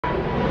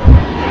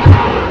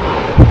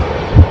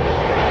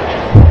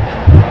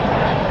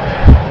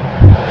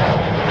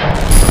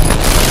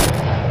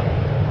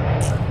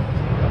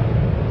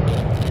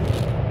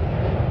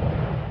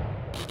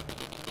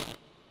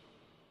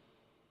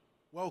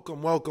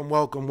Welcome, welcome,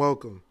 welcome,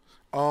 welcome.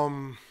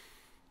 I'm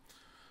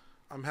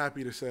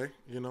happy to say,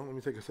 let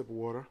me take a sip of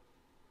water.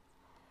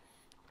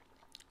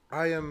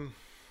 I'm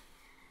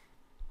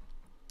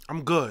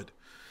good.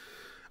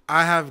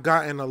 I have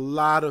gotten a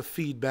lot of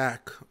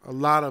feedback, a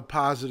lot of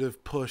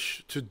positive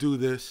push to do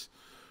this.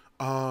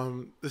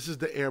 This is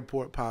the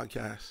Airport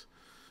podcast.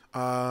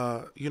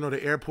 The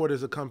Airport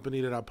is a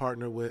company that I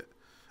partner with,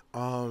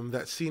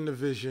 that's seen the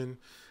vision,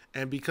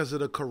 and because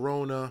of the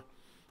corona,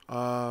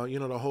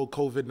 the whole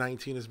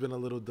COVID-19 has been a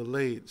little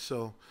delayed.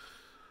 So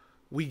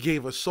we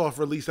gave a soft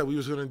release that we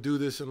was going to do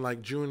this in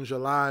like June,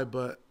 July,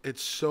 but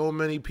it's so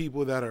many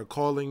people that are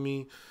calling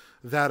me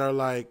that are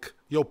like,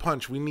 yo,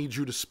 Punch, we need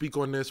you to speak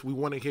on this. We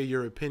want to hear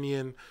your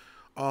opinion.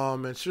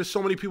 It's just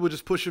so many people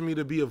just pushing me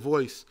to be a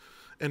voice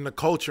in the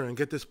culture and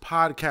get this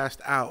podcast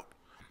out.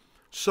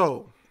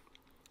 So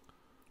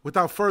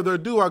without further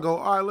ado, I go,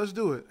 all right, let's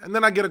do it. And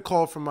then I get a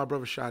call from my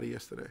brother Shotty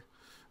yesterday.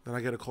 Then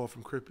I get a call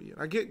from Crippy. And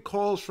I get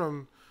calls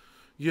from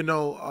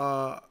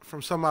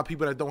from some of my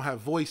people that don't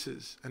have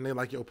voices. And they're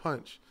like, yo,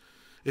 Punch,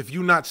 if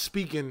you not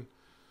speaking,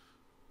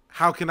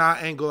 how can our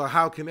angle or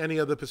how can any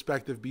other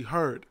perspective be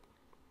heard?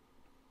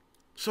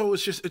 So it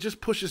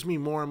just pushes me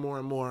more and more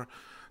and more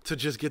to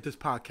just get this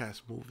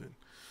podcast moving.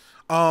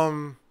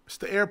 It's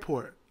the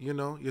Airport,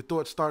 your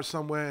thoughts start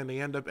somewhere and they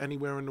end up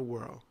anywhere in the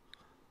world.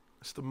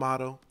 It's the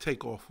motto.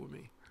 Take off with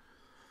me.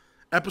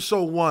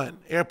 Episode 1,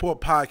 Airport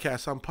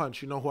Podcast. I'm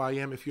Punch. You know who I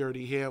am. If you're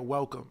already here,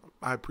 welcome.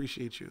 I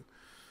appreciate you.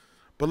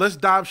 But let's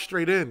dive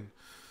straight in.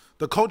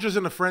 The culture's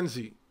in a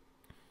frenzy.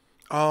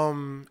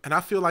 And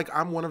I feel like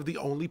I'm one of the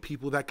only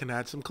people that can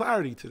add some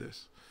clarity to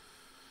this.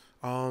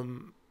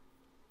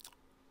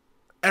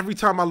 Every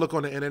time I look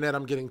on the internet,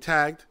 I'm getting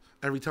tagged.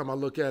 Every time I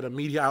look at a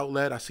media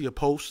outlet, I see a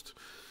post.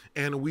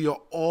 And we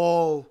are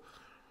all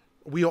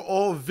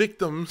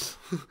victims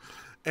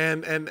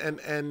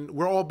and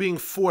we're all being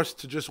forced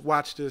to just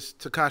watch this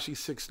Tekashi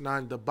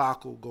 6ix9ine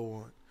debacle go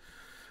on.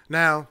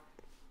 Now,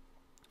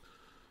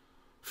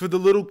 for the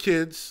little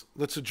kids,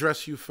 let's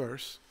address you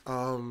first.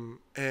 And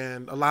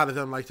a lot of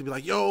them like to be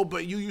like, yo,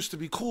 but you used to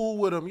be cool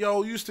with him.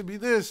 Yo, you used to be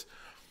this.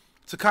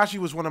 Tekashi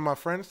was one of my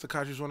friends.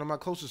 Tekashi was one of my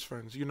closest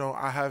friends.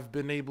 I have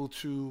been able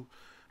to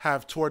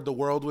have toured the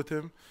world with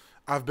him.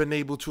 I've been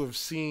able to have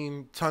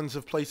seen tons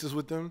of places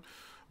with him.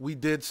 We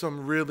did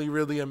some really,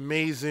 really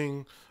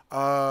amazing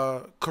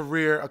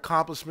career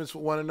accomplishments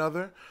with one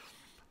another.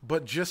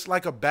 But just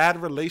like a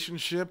bad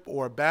relationship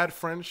or a bad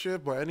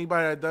friendship or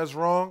anybody that does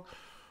wrong,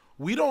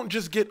 we don't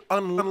just get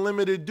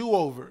unlimited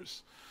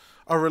do-overs.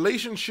 A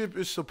relationship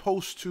is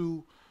supposed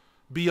to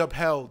be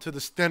upheld to the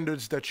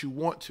standards that you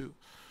want to.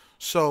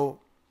 So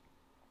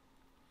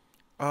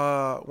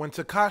when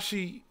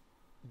Tekashi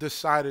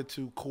decided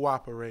to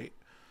cooperate,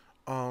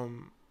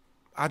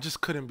 I just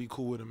couldn't be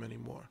cool with him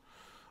anymore.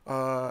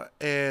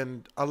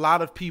 And a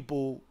lot of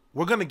people,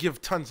 we're going to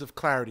give tons of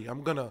clarity.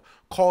 I'm going to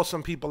call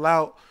some people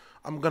out.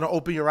 I'm going to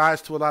open your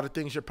eyes to a lot of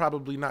things you're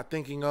probably not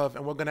thinking of,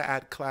 and we're going to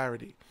add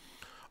clarity.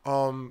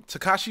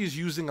 Tekashi is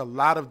using a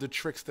lot of the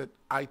tricks that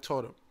I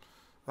taught him.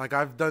 Like,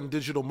 I've done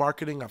digital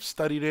marketing. I've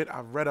studied it.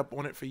 I've read up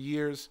on it for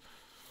years.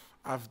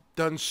 I've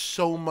done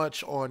so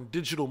much on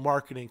digital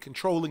marketing,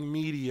 controlling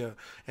media,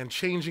 and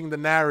changing the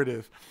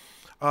narrative.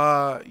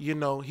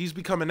 He's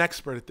become an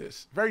expert at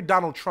this. Very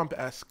Donald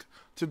Trump-esque,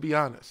 to be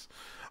honest.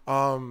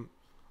 But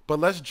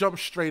let's jump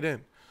straight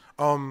in.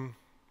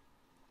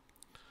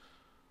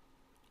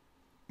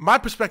 My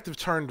perspective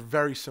turned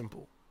very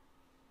simple.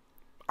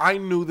 I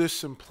knew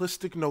this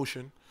simplistic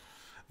notion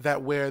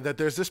that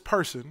there's this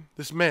person,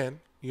 this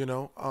man,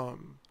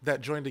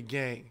 that joined a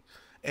gang,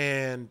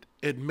 and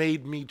it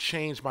made me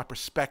change my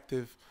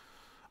perspective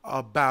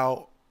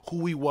about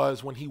who he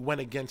was when he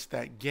went against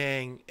that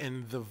gang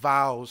and the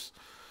vows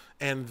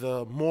and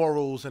the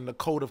morals and the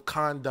code of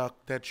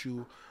conduct that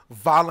you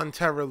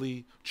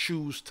voluntarily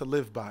choose to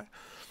live by.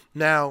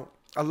 Now,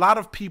 a lot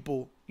of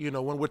people,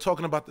 when we're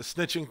talking about the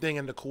snitching thing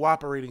and the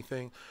cooperating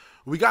thing,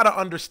 we got to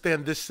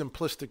understand this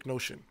simplistic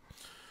notion.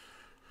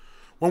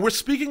 When we're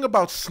speaking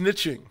about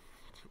snitching,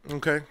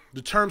 okay,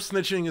 the term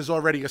snitching is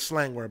already a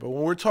slang word, but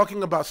when we're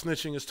talking about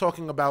snitching, it's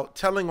talking about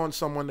telling on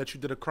someone that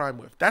you did a crime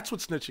with. That's what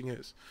snitching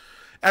is.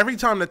 Every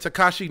time that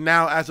Tekashi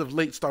now, as of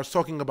late, starts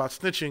talking about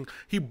snitching,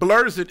 he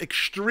blurs it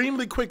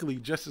extremely quickly,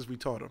 just as we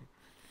taught him,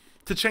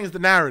 to change the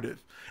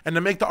narrative and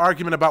to make the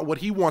argument about what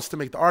he wants to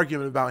make the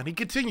argument about. And he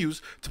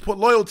continues to put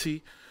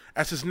loyalty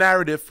as his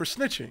narrative for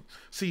snitching.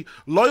 See,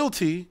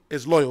 loyalty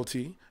is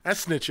loyalty, and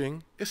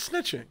snitching is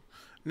snitching.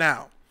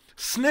 Now,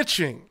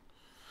 snitching,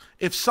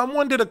 if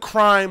someone did a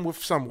crime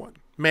with someone,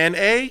 man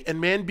A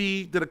and man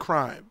B did a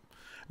crime.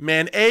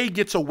 Man A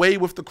gets away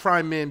with the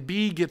crime, man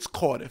B gets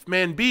caught. If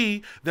man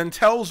B then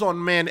tells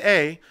on man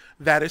A,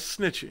 that is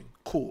snitching.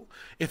 Cool.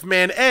 If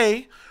man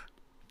A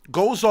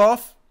goes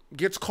off,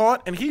 gets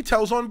caught, and he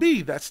tells on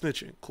B, that's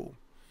snitching. Cool.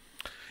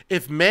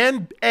 If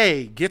man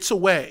A gets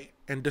away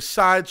and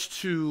decides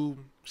to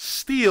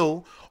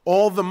steal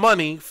all the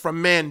money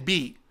from man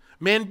B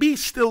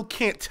still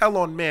can't tell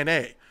on man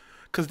A,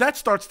 because that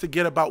starts to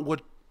get about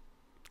what,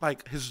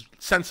 like, his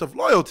sense of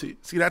loyalty.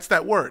 See, that's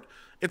that word.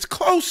 It's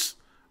close,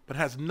 but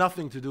has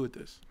nothing to do with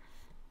this.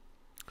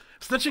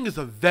 Snitching is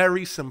a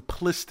very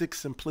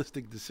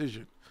simplistic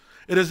decision.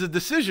 It is a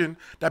decision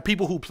that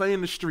people who play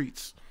in the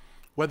streets,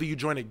 whether you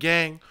join a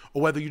gang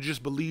or whether you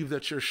just believe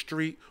that you're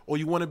street or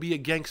you want to be a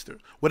gangster,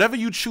 whatever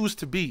you choose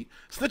to be,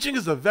 snitching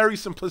is a very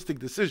simplistic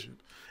decision.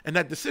 And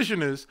that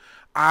decision is,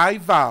 I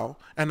vow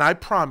and I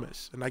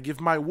promise and I give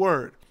my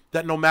word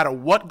that no matter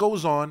what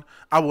goes on,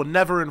 I will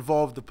never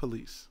involve the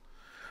police.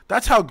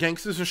 That's how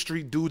gangsters and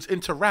street dudes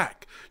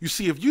interact. You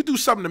see, if you do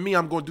something to me,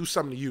 I'm going to do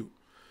something to you.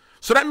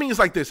 So that means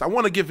like this. I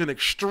want to give an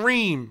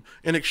extreme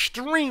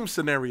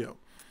scenario.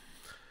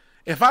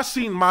 If I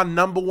seen my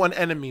number one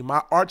enemy,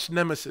 my arch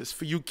nemesis,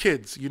 for you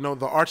kids, you know,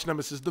 the arch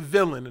nemesis, the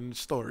villain in the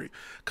story,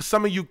 because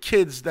some of you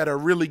kids that are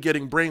really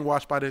getting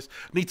brainwashed by this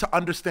need to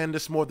understand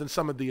this more than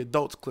some of the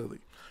adults, clearly.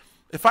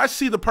 If I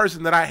see the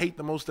person that I hate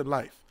the most in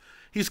life,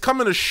 he's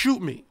coming to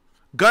shoot me,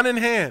 gun in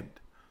hand.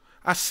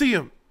 I see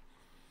him.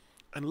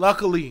 And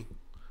luckily,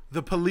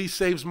 the police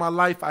saves my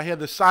life. I hear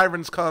the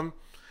sirens come.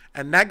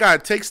 And that guy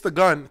takes the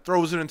gun,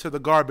 throws it into the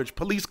garbage.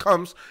 Police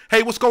comes.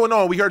 Hey, what's going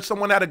on? We heard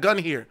someone had a gun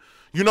here.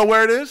 You know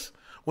where it is?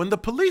 When the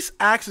police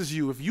asks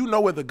you if you know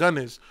where the gun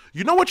is,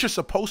 you know what you're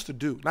supposed to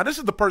do. Now, this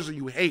is the person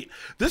you hate.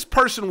 This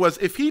person was,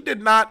 if he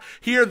did not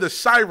hear the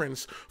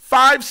sirens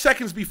 5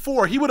 seconds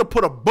before, he would have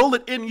put a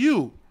bullet in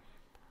you.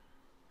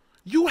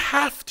 You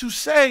have to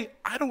say,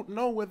 I don't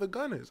know where the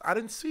gun is. I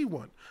didn't see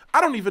one.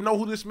 I don't even know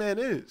who this man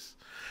is.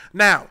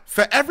 Now,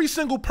 for every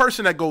single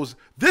person that goes,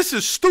 this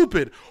is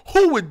stupid,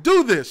 who would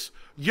do this?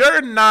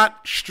 You're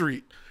not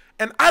street.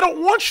 And I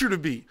don't want you to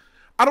be.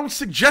 I don't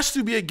suggest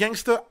you be a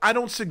gangster. I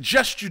don't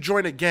suggest you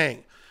join a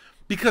gang.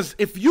 Because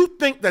if you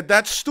think that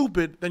that's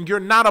stupid, then you're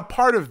not a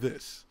part of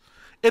this.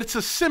 It's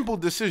a simple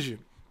decision,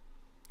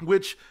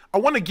 which I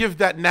want to give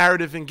that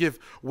narrative and give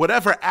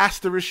whatever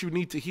asterisk you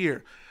need to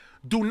hear.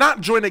 Do not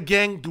join a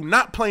gang. Do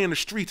not play in the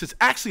streets. It's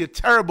actually a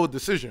terrible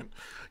decision.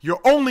 You're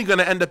only going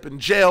to end up in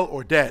jail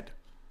or dead.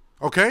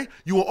 Okay?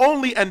 You will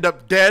only end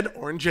up dead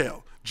or in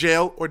jail.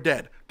 Jail or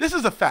dead. This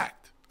is a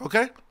fact.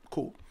 Okay?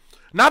 Cool.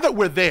 Now that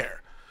we're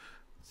there,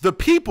 the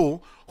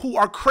people who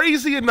are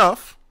crazy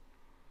enough,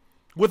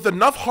 with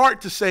enough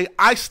heart to say,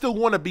 I still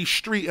want to be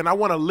street and I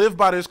want to live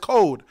by this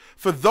code,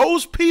 for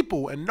those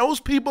people and those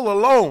people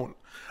alone,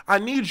 I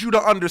need you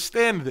to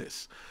understand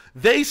this.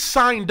 They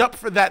signed up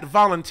for that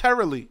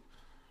voluntarily.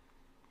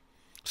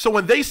 So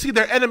when they see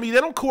their enemy, they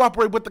don't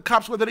cooperate with the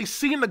cops whether they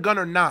seen the gun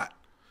or not.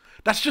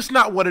 That's just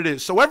not what it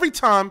is. So every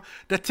time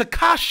that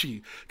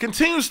Tekashi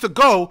continues to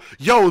go,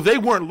 yo, they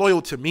weren't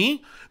loyal to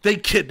me. They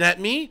kidnapped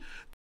me.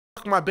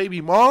 My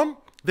baby mom.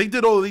 They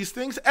did all of these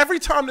things. Every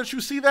time that you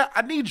see that,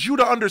 I need you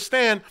to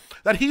understand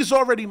that he's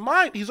already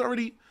mine. He's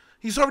already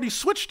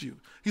switched you.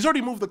 He's already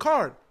moved the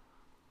card.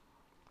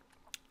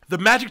 The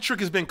magic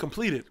trick has been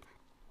completed.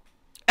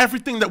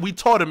 Everything that we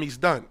taught him, he's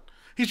done.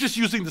 He's just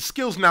using the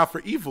skills now for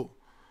evil.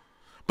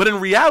 But in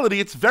reality,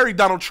 it's very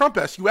Donald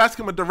Trump-esque. You ask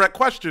him a direct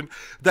question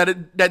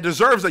that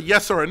deserves a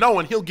yes or a no,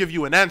 and he'll give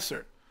you an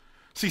answer.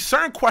 See,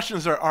 certain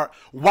questions are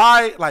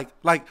why,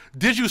 like,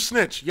 did you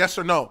snitch? Yes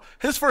or no?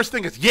 His first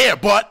thing is, yeah,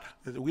 but.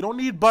 We don't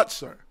need but,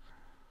 sir.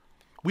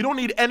 We don't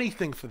need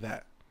anything for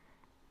that.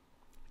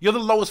 You're the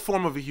lowest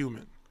form of a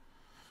human.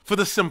 For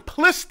the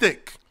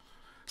simplistic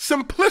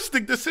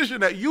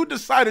decision that you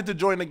decided to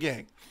join a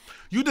gang.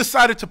 You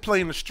decided to play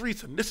in the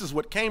streets, and this is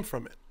what came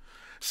from it.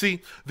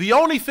 See, the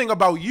only thing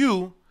about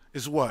you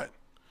is what?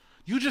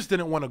 You just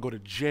didn't want to go to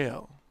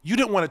jail. You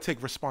didn't want to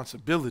take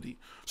responsibility.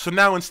 So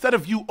now instead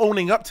of you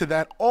owning up to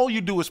that, all you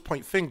do is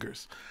point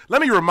fingers.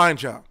 Let me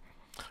remind y'all.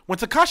 When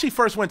Tekashi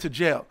first went to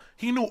jail,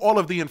 he knew all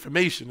of the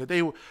information, that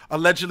they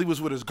allegedly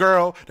was with his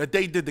girl, that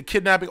they did the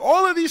kidnapping,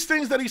 all of these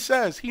things that he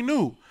says, he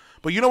knew.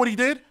 But you know what he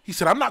did? He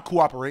said, I'm not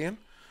cooperating,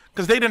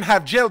 because they didn't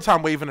have jail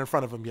time waving in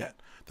front of him yet.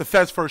 The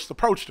feds first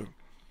approached him.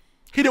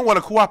 He didn't want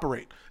to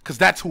cooperate, because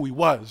that's who he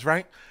was,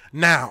 right?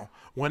 Now,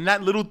 when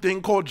that little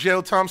thing called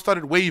jail time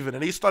started waving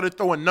and they started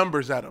throwing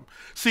numbers at him.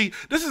 See,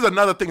 this is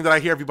another thing that I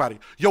hear everybody.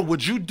 Yo,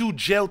 would you do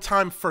jail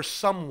time for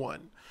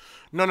someone?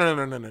 No.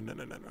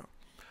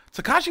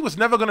 Tekashi was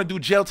never going to do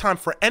jail time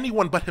for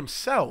anyone but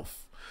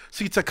himself.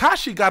 See,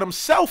 Tekashi got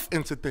himself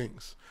into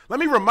things. Let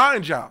me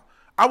remind y'all,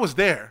 I was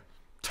there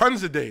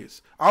tons of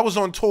days. I was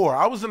on tour.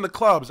 I was in the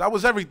clubs. I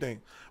was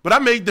everything. But I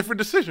made different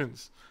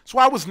decisions. So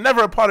I was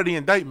never a part of the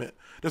indictment.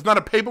 There's not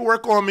a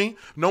paperwork on me.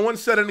 No one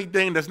said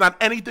anything. There's not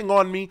anything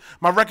on me.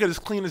 My record is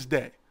clean as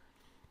day.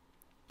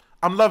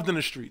 I'm loved in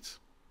the streets.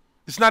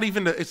 It's not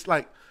even it's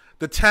like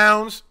the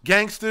towns,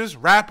 gangsters,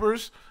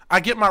 rappers.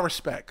 I get my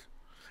respect.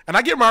 And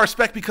I get my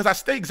respect because I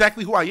stay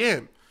exactly who I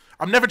am.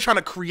 I'm never trying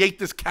to create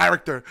this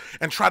character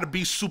and try to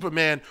be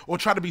Superman or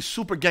try to be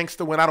super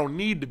gangster when I don't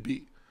need to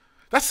be.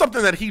 That's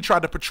something that he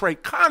tried to portray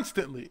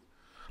constantly.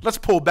 Let's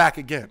pull back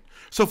again.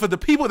 So for the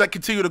people that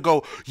continue to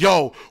go,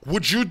 yo,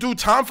 would you do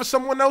time for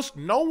someone else?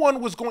 No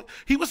one was going,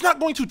 he was not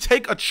going to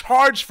take a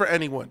charge for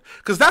anyone,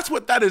 because that's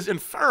what that is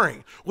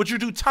inferring. Would you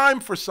do time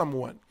for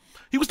someone?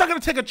 He was not going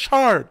to take a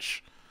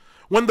charge.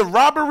 When the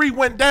robbery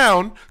went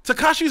down,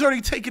 Tekashi's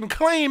already taken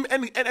claim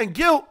and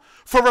guilt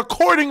for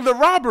recording the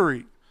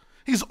robbery.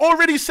 He's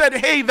already said,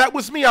 hey, that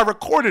was me. I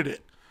recorded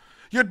it.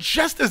 You're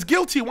just as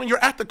guilty when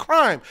you're at the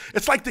crime.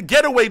 It's like the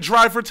getaway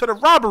driver to the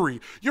robbery.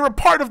 You're a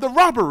part of the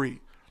robbery.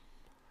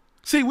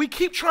 See, we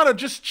keep trying to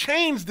just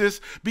change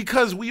this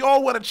because we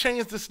all want to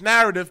change this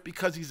narrative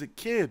because he's a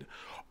kid.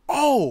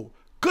 Oh,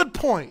 good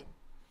point.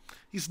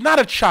 He's not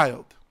a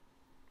child.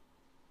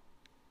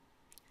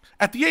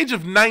 At the age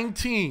of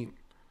 19,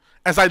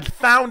 as I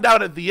found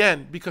out at the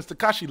end, because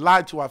Tekashi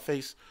lied to our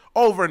face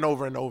over and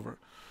over and over,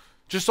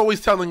 just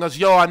always telling us,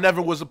 yo, I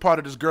never was a part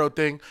of this girl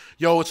thing.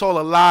 Yo, it's all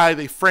a lie.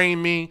 They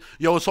framed me.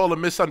 Yo, it's all a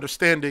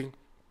misunderstanding.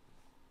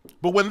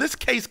 But when this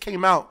case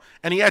came out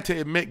and he had to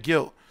admit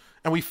guilt,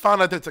 and we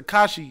found out that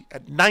Tekashi,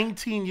 at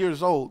 19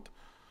 years old,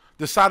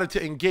 decided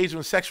to engage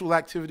in sexual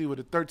activity with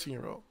a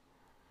 13-year-old.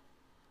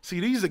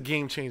 See, these are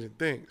game-changing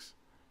things.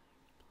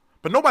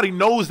 But nobody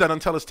knows that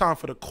until it's time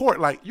for the court.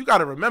 Like, you got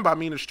to remember, I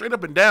mean, it's straight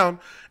up and down,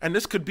 and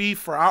this could be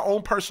for our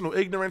own personal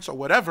ignorance or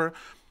whatever,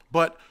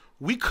 but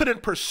we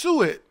couldn't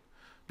pursue it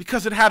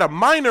because it had a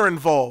minor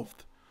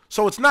involved.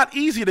 So it's not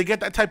easy to get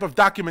that type of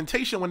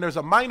documentation when there's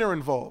a minor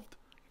involved.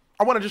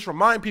 I want to just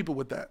remind people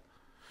with that.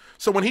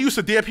 So when he used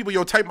to dare people,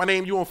 yo, type my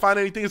name, you won't find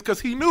anything, it's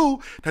because he knew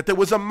that there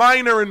was a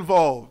minor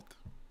involved.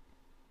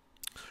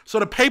 So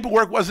the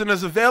paperwork wasn't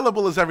as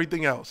available as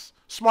everything else.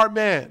 Smart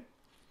man.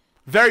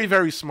 Very,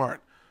 very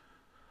smart.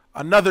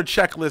 Another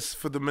checklist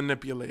for the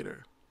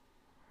manipulator.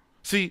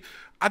 See,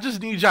 I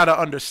just need y'all to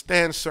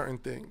understand certain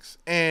things.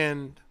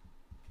 And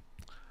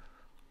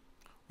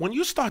when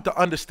you start to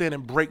understand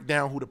and break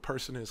down who the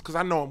person is, because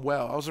I know him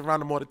well, I was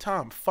around him all the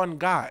time, fun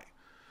guy,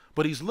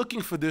 but he's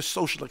looking for this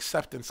social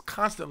acceptance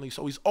constantly,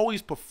 so he's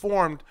always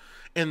performed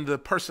in the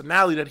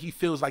personality that he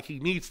feels like he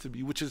needs to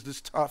be, which is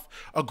this tough,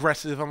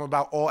 aggressive, I'm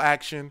about all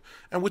action,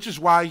 and which is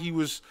why he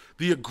was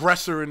the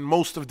aggressor in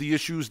most of the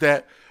issues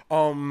that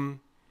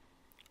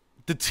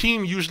the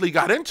team usually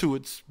got into.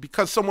 It's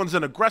because someone's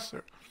an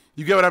aggressor.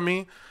 You get what I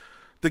mean?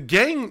 The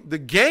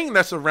gang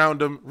that's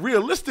around him,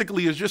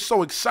 realistically, is just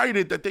so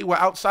excited that they were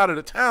outside of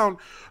the town.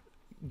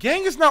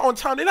 Gang is not on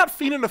town. They're not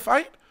feeding the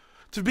fight.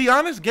 To be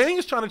honest, gang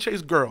is trying to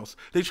chase girls.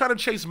 They're trying to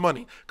chase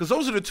money because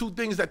those are the two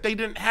things that they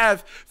didn't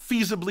have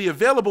feasibly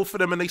available for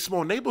them in a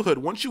small neighborhood.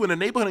 Once you're in a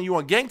neighborhood and you're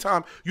on gang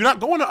time, you're not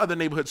going to other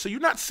neighborhoods. So you're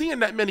not seeing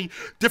that many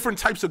different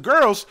types of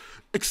girls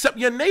except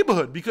your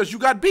neighborhood because you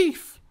got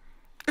beef.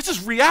 It's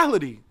just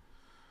reality.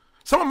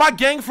 Some of my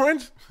gang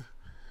friends...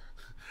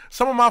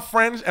 Some of my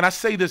friends, and I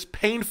say this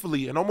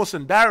painfully and almost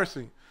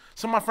embarrassing,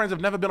 some of my friends have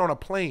never been on a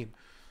plane.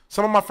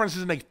 Some of my friends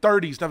is in their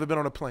 30s, never been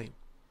on a plane.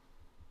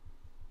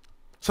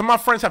 Some of my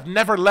friends have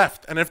never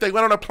left. And if they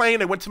went on a plane,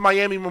 they went to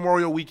Miami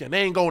Memorial Weekend.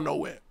 They ain't going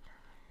nowhere.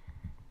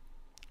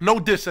 No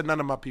diss at none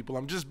of my people.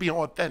 I'm just being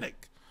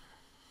authentic.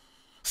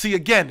 See,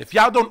 again, if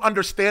y'all don't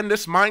understand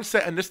this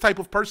mindset and this type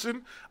of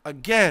person,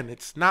 again,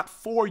 it's not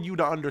for you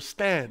to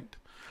understand.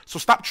 So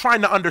stop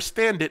trying to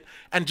understand it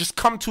and just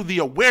come to the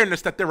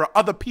awareness that there are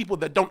other people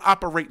that don't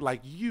operate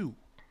like you.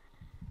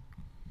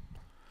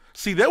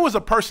 See, there was a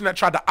person that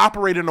tried to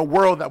operate in a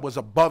world that was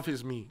above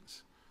his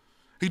means.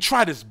 He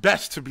tried his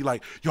best to be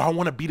like, yo, I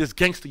want to be this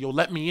gangster. Yo,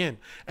 let me in.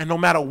 And no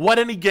matter what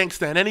any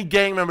gangster and any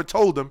gang member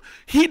told him,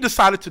 he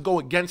decided to go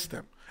against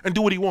them and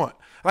do what he want.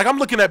 Like, I'm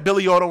looking at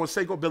Billy Otto and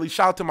Seiko Billy.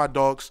 Shout out to my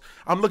dogs.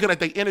 I'm looking at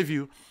their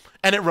interview,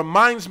 and it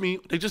reminds me,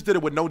 they just did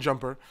it with No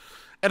Jumper.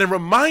 And it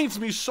reminds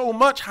me so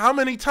much how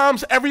many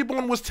times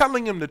everyone was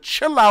telling him to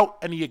chill out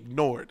and he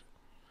ignored.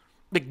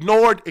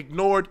 Ignored.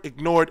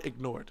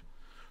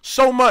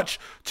 So much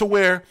to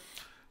where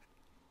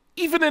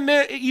even in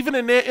their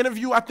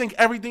interview, I think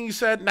everything he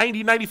said,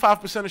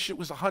 95% of shit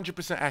was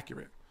 100%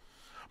 accurate.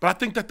 But I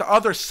think that the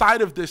other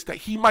side of this that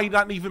he might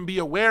not even be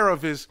aware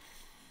of is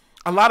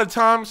a lot of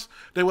times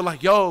they were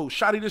like, yo,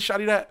 shotty this,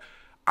 shotty that.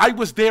 I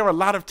was there a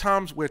lot of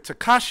times where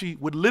Tekashi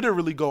would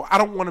literally go, I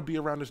don't want to be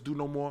around this dude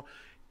no more.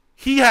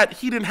 He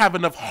didn't have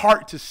enough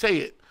heart to say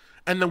it,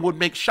 and then would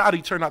make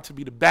Shotty turn out to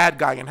be the bad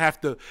guy and have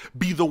to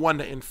be the one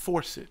to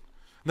enforce it.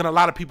 Then a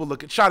lot of people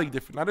look at Shotty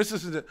different. Now, this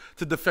isn't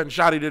to defend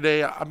Shotty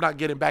today. I'm not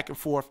getting back and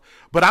forth,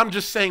 but I'm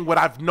just saying what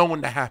I've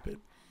known to happen.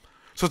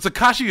 So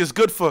Tekashi is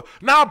good for,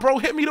 nah, bro,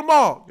 hit me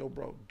tomorrow. Yo,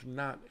 bro, do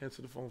not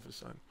answer the phone for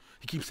son.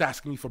 He keeps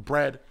asking me for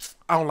bread.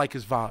 I don't like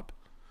his vibe.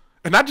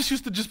 And I just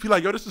used to just be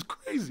like, yo, this is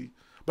crazy.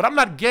 But I'm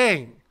not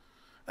gang,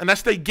 and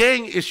that's their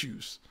gang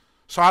issues.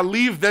 So I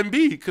leave them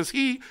be because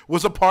he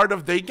was a part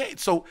of their gang.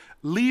 So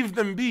leave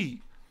them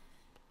be.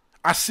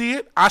 I see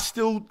it. I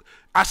still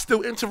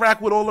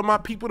interact with all of my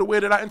people the way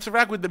that I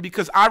interact with them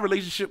because our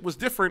relationship was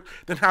different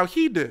than how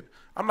he did.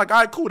 I'm like, all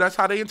right, cool. That's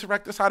how they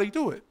interact. That's how they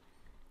do it.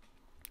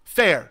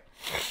 Fair.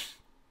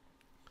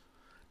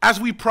 As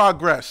we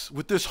progress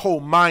with this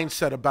whole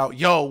mindset about,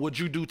 yo, would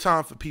you do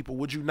time for people?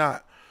 Would you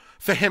not?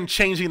 For him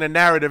changing the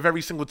narrative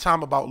every single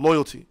time about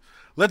loyalty.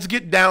 Let's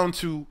get down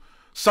to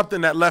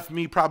something that left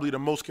me probably the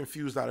most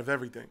confused out of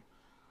everything.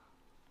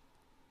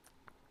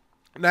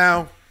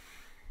 Now,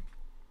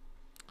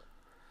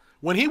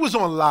 when he was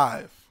on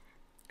live,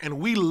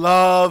 and we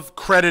love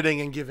crediting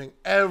and giving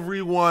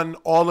everyone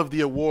all of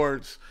the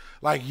awards,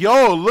 Like,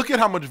 yo, look at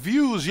how much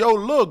views. Yo,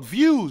 look,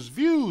 views,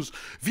 views,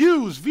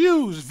 views,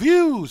 views,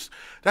 views.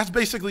 That's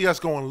basically us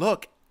going,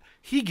 look,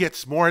 he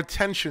gets more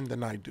attention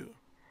than I do.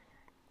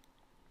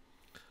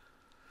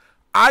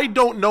 I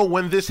don't know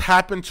when this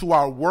happened to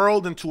our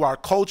world and to our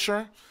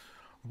culture,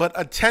 but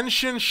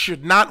attention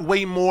should not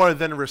weigh more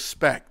than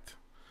respect.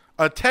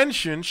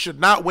 Attention should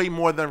not weigh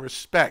more than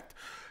respect.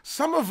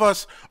 Some of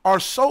us are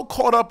so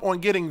caught up on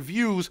getting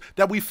views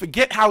that we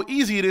forget how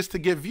easy it is to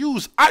get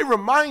views. I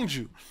remind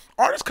you,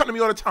 artists come to me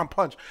all the time,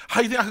 Punch,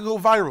 how you think I could go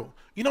viral?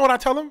 You know what I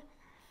tell them?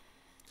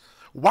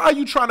 Why are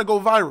you trying to go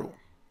viral?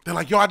 They're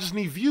like, yo, I just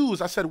need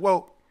views. I said,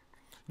 well,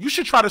 you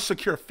should try to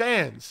secure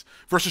fans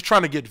versus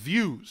trying to get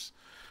views.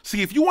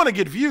 See, if you want to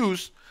get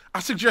views, I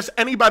suggest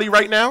anybody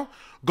right now,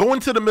 go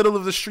into the middle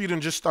of the street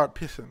and just start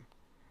pissing.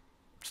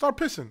 Start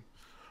pissing.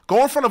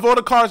 Go in front of all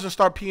the cars and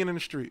start peeing in the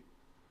street.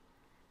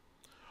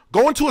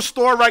 Go into a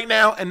store right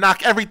now and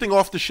knock everything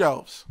off the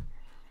shelves.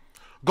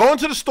 Go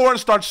into the store and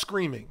start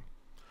screaming.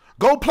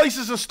 Go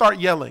places and start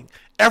yelling.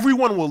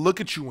 Everyone will look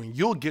at you and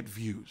you'll get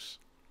views.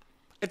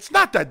 It's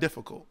not that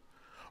difficult.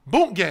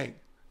 Boom Gang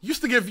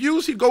used to get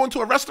views. He'd go into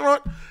a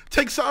restaurant,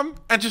 take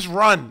something, and just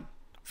run.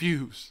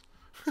 Views.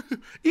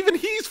 Even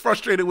he's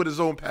frustrated with his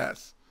own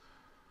past.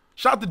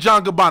 Shout out to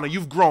John Gabbana.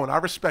 You've grown. I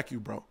respect you,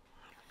 bro.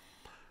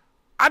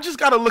 I just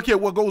got to look at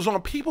what goes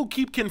on. People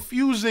keep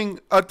confusing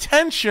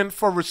attention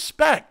for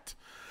respect.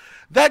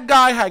 That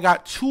guy had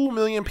got 2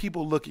 million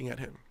people looking at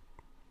him.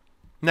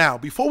 Now,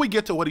 before we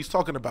get to what he's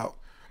talking about,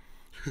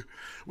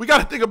 we got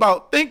to think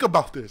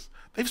about this.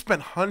 They've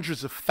spent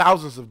hundreds of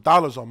thousands of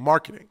dollars on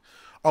marketing.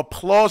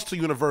 Applause to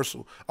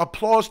Universal.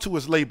 Applause to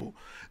his label.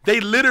 They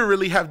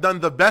literally have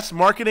done the best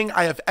marketing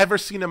I have ever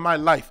seen in my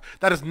life.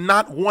 That is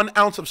not 1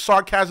 ounce of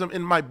sarcasm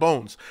in my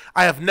bones.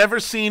 I have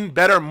never seen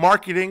better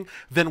marketing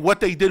than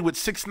what they did with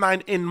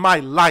 6ix9ine in my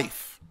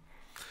life.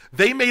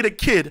 They made a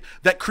kid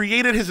that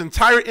created his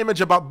entire image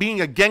about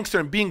being a gangster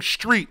and being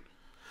street,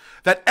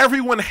 that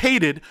everyone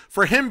hated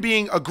for him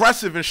being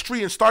aggressive and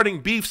street and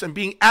starting beefs and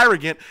being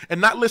arrogant and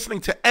not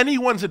listening to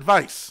anyone's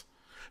advice.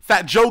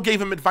 Fat Joe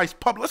gave him advice.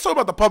 Let's talk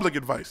about the public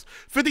advice.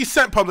 50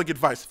 Cent public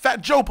advice.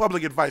 Fat Joe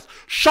public advice.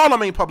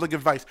 Charlamagne public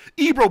advice.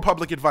 Ebro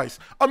public advice.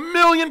 1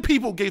 million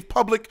people gave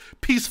public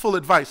peaceful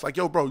advice. Like,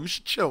 yo, bro, you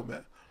should chill,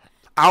 man.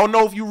 I don't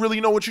know if you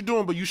really know what you're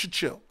doing, but you should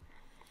chill.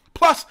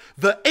 Plus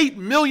the 8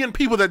 million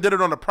people that did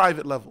it on a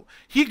private level.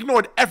 He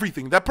ignored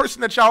everything. That person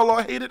that y'all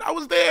all hated, I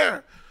was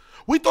there.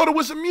 We thought it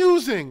was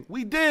amusing.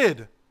 We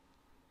did.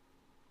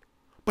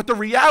 But the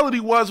reality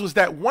was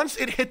that once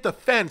it hit the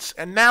fence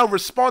and now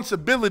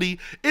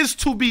responsibility is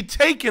to be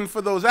taken for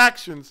those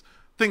actions,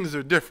 things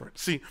are different.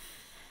 See,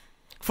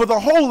 for the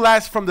whole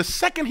from the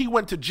second he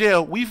went to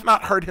jail, we've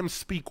not heard him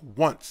speak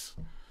once.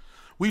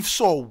 We've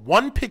saw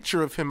one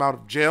picture of him out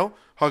of jail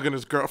hugging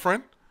his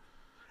girlfriend,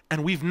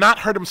 and we've not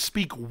heard him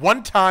speak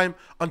one time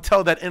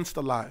until that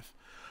Insta Live.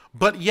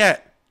 But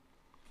yet,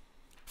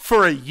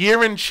 for a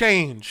year and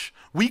change,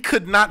 we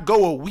could not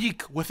go a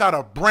week without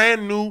a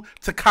brand new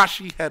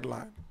Tekashi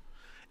headline.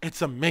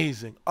 It's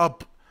amazing.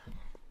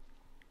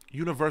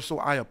 Universal,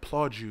 I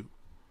applaud you.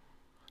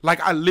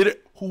 Like,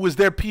 who is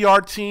their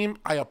PR team?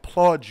 I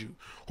applaud you.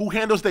 Who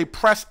handles their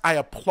press? I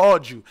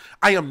applaud you.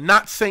 I am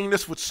not saying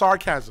this with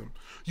sarcasm.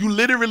 You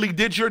literally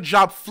did your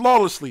job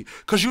flawlessly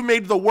because you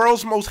made the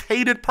world's most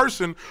hated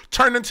person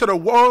turn into the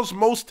world's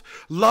most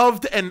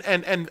loved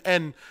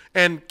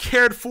and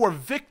cared for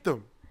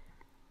victim.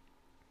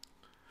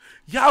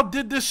 Y'all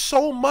did this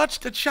so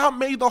much that y'all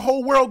made the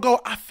whole world go,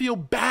 I feel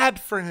bad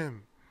for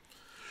him.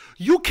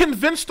 You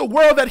convinced the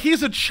world that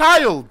he's a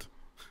child,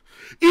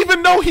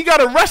 even though he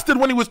got arrested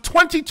when he was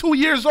 22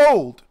 years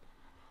old.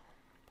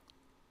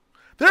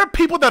 There are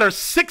people that are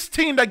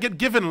 16 that get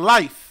given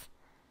life.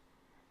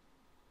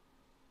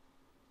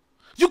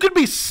 You could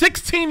be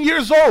 16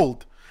 years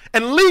old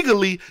and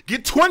legally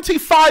get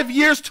 25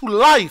 years to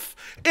life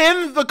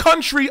in the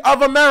country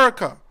of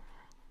America.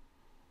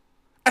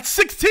 At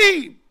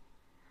 16.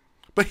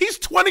 But he's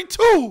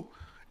 22,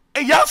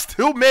 and y'all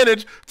still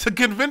manage to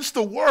convince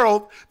the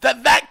world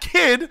that that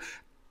kid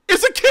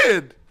is a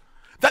kid,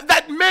 that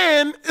that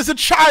man is a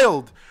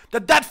child,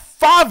 that that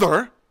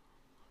father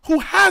who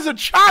has a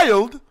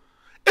child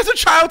is a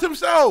child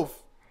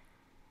himself.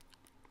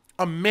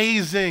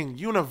 Amazing.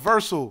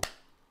 Universal,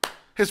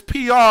 his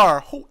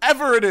PR,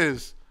 whoever it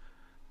is,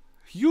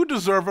 you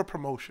deserve a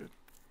promotion.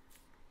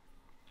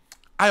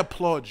 I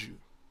applaud you.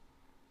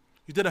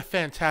 You did a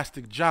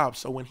fantastic job.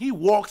 So when he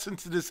walks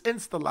into this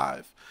Insta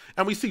Live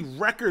and we see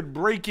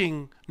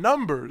record-breaking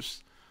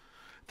numbers,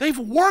 they've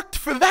worked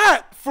for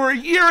that for a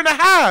year and a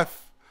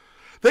half.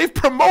 They've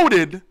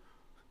promoted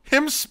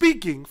him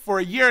speaking for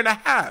a year and a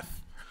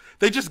half.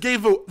 They just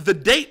gave the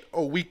date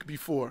a week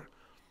before.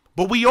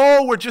 But we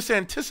all were just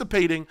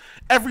anticipating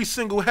every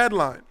single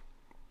headline.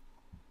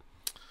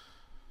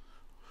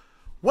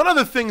 One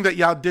other thing that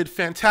y'all did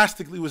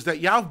fantastically was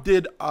that y'all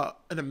did an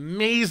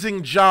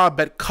amazing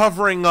job at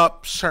covering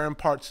up certain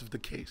parts of the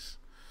case.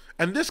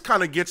 And this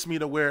kind of gets me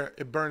to where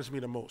it burns me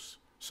the most.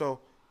 So,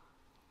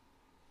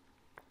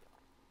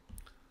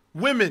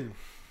 women,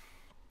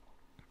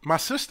 My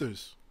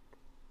sisters,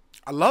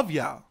 I love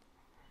y'all.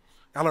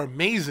 Y'all are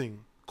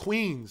amazing.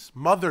 Queens,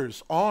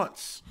 mothers,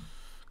 aunts,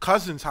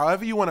 cousins,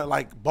 however you want to,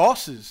 like,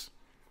 bosses.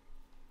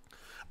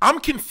 I'm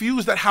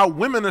confused at how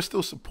women are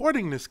still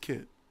supporting this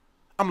kid.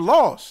 I'm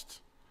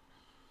lost.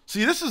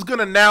 See, this is going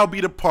to now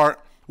be the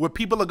part where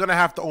people are going to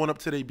have to own up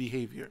to their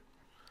behavior.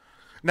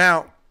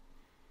 Now,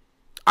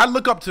 I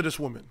look up to this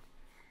woman.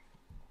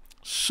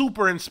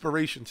 Super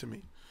inspiration to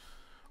me.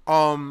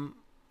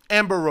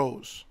 Amber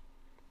Rose.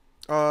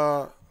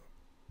 I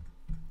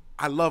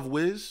love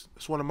Wiz.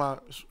 It's one of my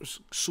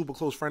super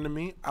close friend of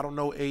me. I don't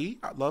know A.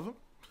 I love him.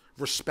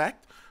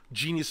 Respect.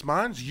 Genius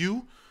minds.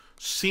 You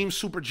seem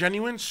super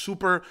genuine,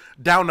 super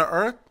down to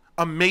earth,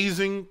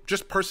 amazing,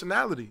 just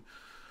personality.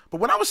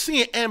 But when I was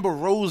seeing Amber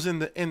Rose in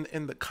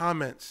the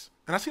comments,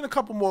 and I seen a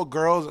couple more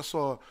girls. I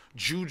saw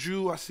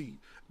Juju. I see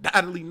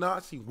Natalie Nutt. I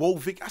see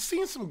Wovik. I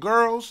seen some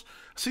girls.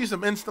 I seen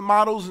some Insta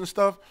models and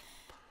stuff.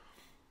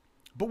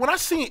 But when I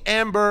seen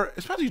Amber,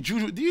 especially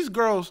Juju, these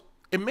girls,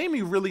 it made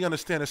me really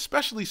understand,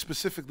 especially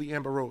specifically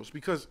Amber Rose,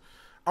 because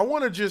I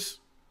want to just,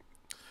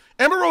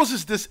 Amber Rose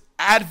is this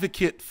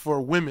advocate for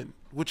women,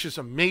 which is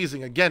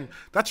amazing. Again,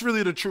 that's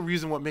really the true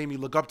reason what made me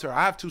look up to her.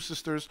 I have two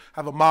sisters, I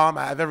have a mom,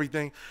 I have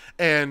everything.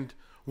 And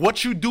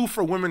what you do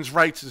for women's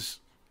rights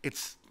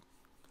it's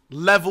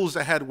levels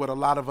ahead what a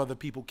lot of other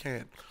people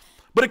can.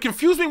 But it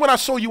confused me when I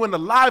saw you in the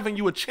live and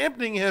you were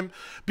championing him,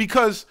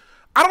 because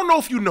I don't know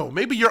if you know,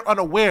 maybe you're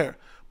unaware,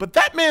 but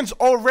that man's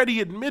already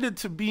admitted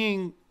to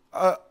being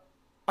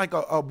like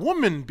a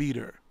woman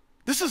beater.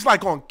 This is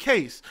like on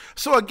case.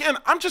 So again,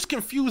 I'm just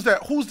confused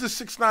at who's the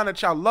 6ix9ine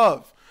that y'all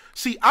love.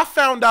 See, I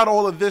found out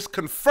all of this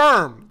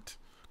confirmed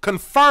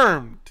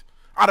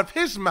out of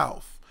his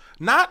mouth,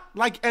 not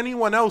like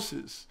anyone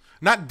else's,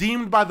 not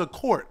deemed by the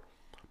court,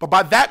 but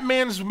by that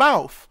man's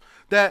mouth.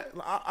 That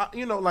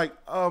you know, like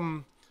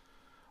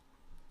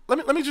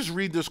let me just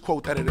read this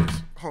quote that it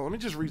is. Hold on, let me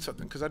just read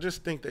something, because I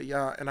just think that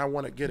y'all, and I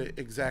want to get it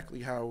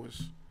exactly how it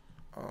was.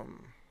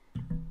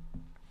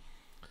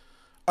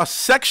 A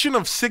section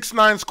of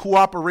 6ix9ine's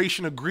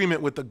cooperation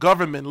agreement with the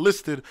government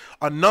listed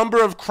a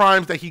number of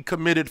crimes that he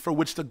committed for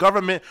which the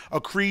government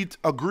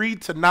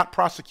agreed to not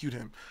prosecute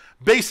him.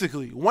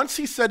 Basically, once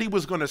he said he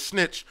was going to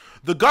snitch,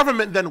 the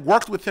government then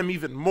worked with him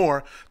even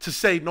more to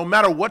say, no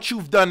matter what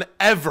you've done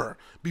ever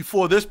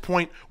before this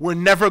point, we're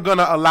never going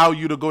to allow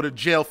you to go to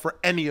jail for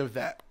any of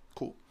that.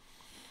 Cool.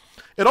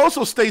 It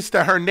also states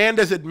that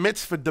Hernandez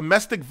admits for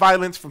domestic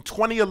violence from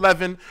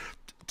 2011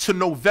 to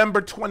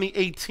November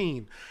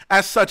 2018.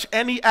 As such,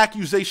 any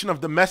accusation of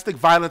domestic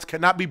violence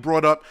cannot be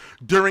brought up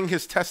during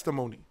his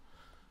testimony.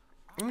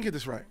 Let me get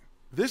this right.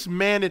 This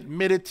man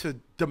admitted to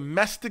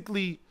domestic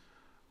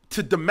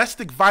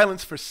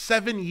violence for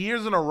 7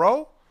 years in a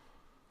row?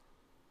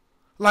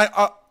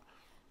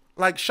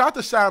 Like shout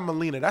to Sarah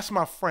Molina. That's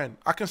my friend.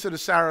 I consider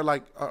Sarah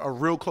like a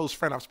real close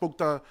friend. I've spoke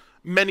to her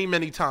many,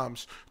 many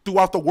times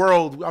throughout the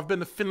world. I've been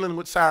to Finland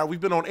with Sarah.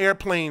 We've been on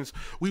airplanes.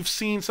 We've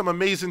seen some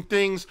amazing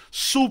things.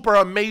 Super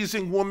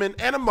amazing woman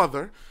and a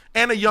mother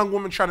and a young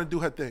woman trying to do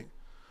her thing.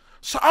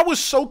 So I was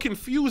so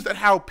confused at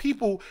how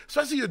people,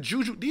 especially a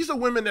Juju, these are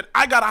women that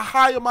I got a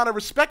high amount of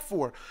respect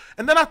for.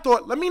 And then I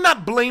thought, let me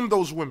not blame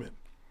those women.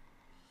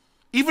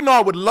 Even though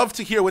I would love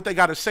to hear what they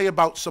got to say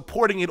about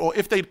supporting it, or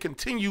if they'd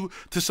continue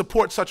to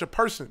support such a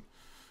person.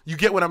 You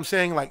get what I'm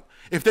saying? Like,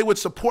 if they would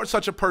support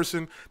such a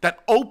person that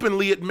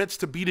openly admits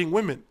to beating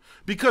women.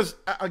 Because,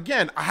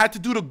 again, I had to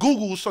do the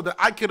Google so that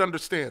I could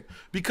understand.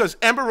 Because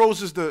Amber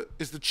Rose is the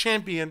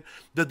champion,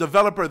 the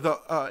developer,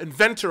 the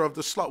inventor of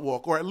the slut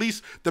walk, or at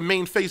least the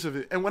main face of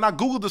it. And when I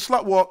Googled the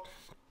slut walk,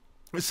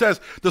 it says,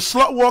 the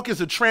slut walk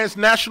is a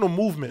transnational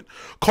movement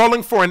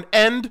calling for an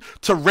end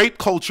to rape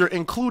culture,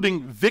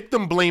 including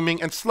victim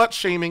blaming and slut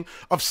shaming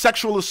of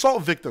sexual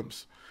assault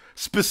victims.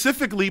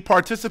 Specifically,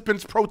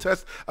 participants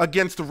protest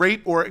against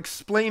rape or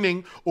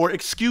explaining or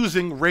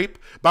excusing rape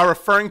by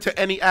referring to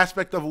any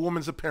aspect of a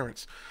woman's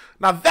appearance.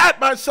 Now that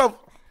by itself,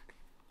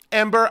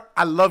 Amber,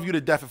 I love you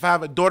to death. If I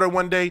have a daughter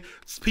one day,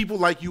 people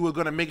like you are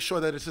going to make sure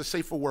that it's a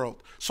safer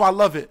world. So I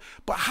love it.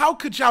 But how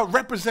could y'all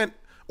represent,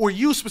 or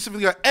you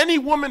specifically, or any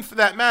woman for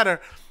that matter,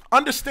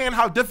 understand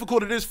how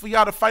difficult it is for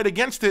y'all to fight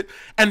against it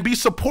and be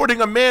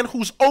supporting a man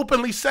who's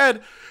openly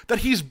said that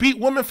he's beat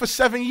women for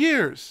 7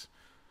 years?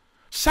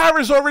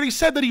 Sarah's already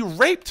said that he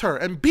raped her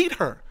and beat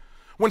her.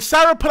 When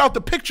Sarah put out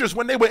the pictures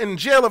when they were in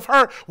jail of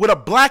her with a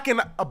black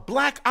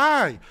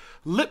eye,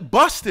 lip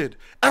busted,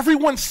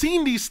 everyone's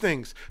seen these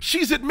things.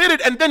 She's admitted,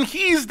 and then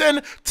he's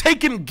then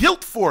taken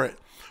guilt for it,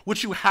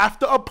 which you have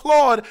to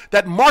applaud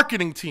that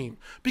marketing team,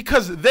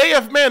 because they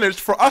have managed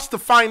for us to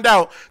find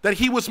out that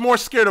he was more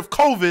scared of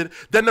COVID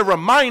than to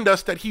remind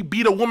us that he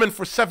beat a woman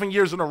for 7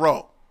 years in a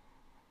row.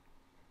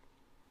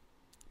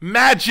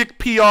 Magic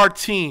PR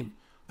team.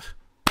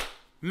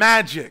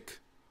 Magic.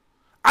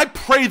 I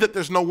pray that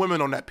there's no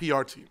women on that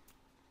PR team.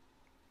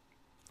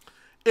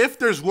 If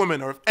there's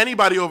women, or if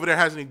anybody over there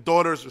has any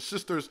daughters or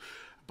sisters,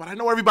 but I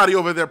know everybody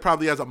over there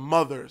probably has a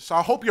mother, so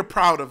I hope you're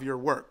proud of your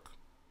work.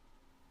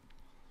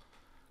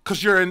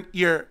 Because you're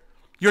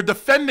You're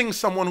defending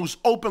someone who's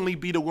openly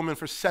beat a woman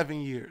for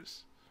 7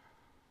 years.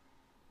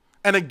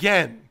 And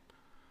again,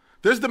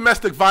 there's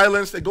domestic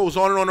violence that goes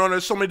on and on and on.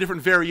 There's so many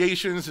different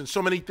variations and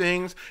so many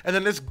things. And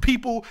then there's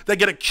people that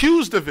get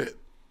accused of it.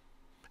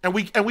 And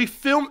we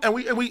film and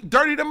we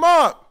dirty them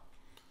up.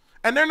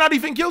 And they're not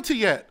even guilty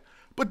yet.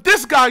 But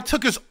this guy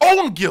took his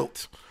own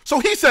guilt. So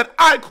he said,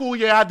 all right, cool,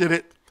 yeah, I did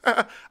it.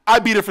 I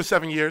beat her for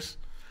 7 years.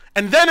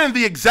 And then in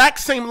the exact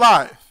same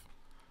live,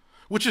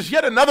 which is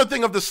yet another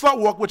thing of the slut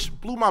walk, which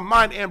blew my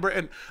mind, Amber.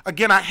 And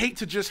again, I hate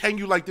to just hang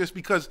you like this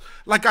because,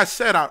 like I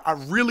said, I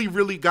really,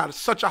 really got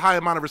such a high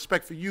amount of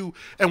respect for you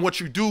and what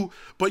you do.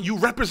 But you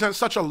represent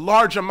such a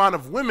large amount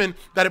of women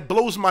that it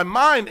blows my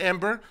mind,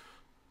 Amber.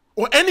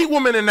 Or any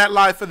woman in that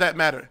live for that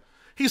matter.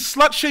 He's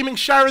slut-shaming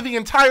Shara the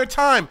entire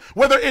time,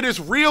 whether it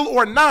is real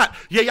or not.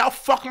 Yeah, y'all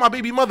fuck my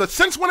baby mother.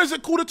 Since when is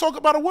it cool to talk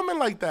about a woman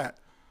like that?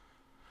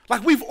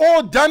 Like, we've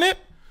all done it.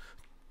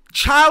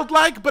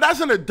 Childlike, but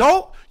as an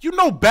adult, you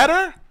know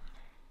better.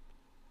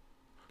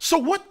 So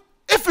what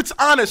if it's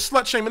honest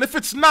slut shaming? If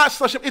it's not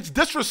slut shaming, it's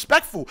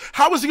disrespectful.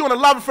 How is he on a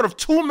live in front of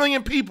 2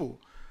 million people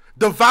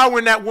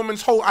devouring that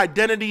woman's whole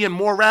identity and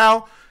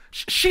morale?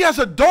 She has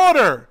a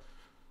daughter.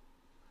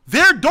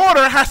 Their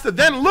daughter has to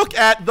then look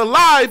at the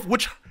live,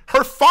 which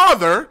her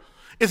father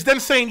is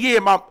then saying,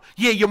 yeah,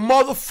 your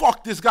mother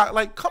fucked this guy.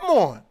 Like, come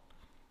on.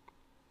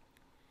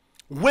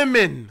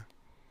 Women.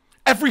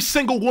 Every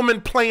single woman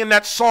playing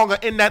that song or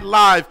in that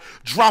live,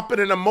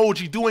 dropping an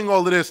emoji, doing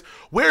all of this.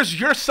 Where's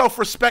your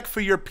self-respect for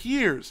your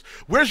peers?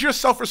 Where's your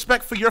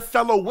self-respect for your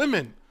fellow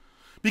women?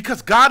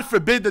 Because God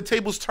forbid the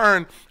tables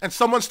turn and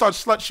someone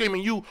starts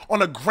slut-shaming you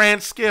on a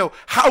grand scale.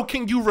 How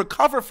can you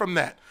recover from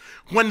that?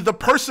 When the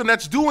person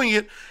that's doing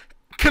it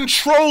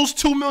controls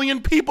 2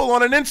 million people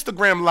on an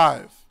Instagram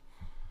live.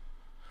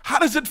 How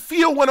does it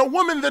feel when a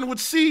woman then would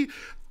see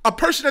a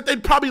person that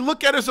they'd probably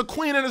look at as a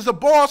queen and as a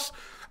boss?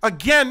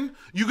 Again,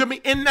 you're going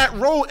to be in that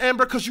role,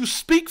 Amber, because you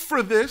speak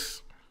for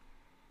this.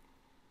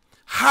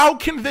 How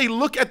can they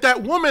look at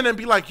that woman and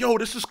be like, yo,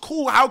 this is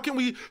cool. How can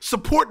we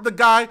support the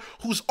guy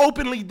who's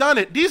openly done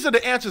it? These are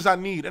the answers I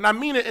need. And I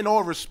mean it in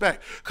all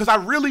respect because I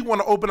really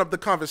want to open up the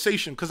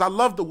conversation because I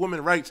love the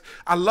women's rights.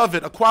 I love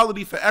it.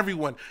 Equality for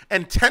everyone.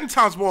 And 10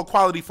 times more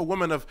equality for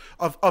women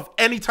of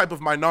any type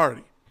of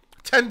minority.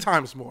 10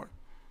 times more.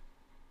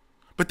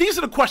 But these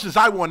are the questions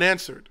I want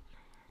answered.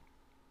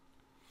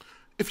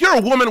 If you're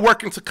a woman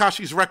working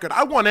Tekashi's record,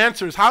 I want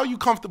answers. How are you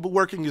comfortable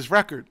working his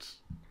records?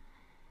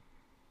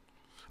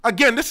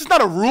 Again, this is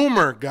not a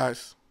rumor,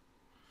 guys.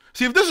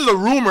 See, if this is a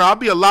rumor, I'll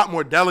be a lot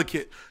more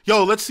delicate.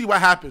 Yo, let's see what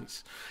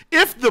happens.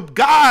 If the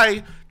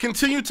guy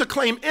continued to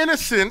claim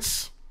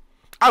innocence,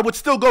 I would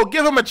still go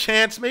give him a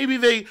chance. Maybe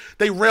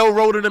they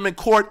railroaded him in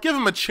court. Give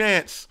him a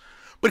chance.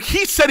 But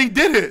he said he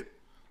did it.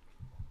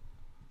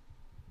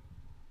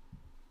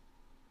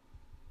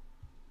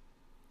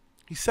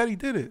 He said he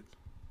did it.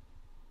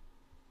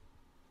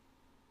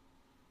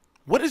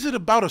 What is it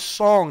about a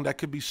song that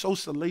could be so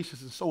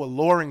salacious and so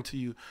alluring to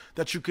you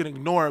that you can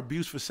ignore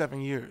abuse for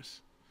 7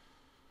 years?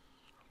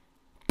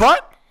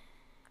 But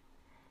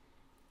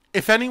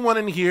if anyone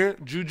in here,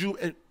 Juju,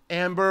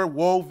 Amber,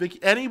 Woe, Vicky,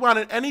 any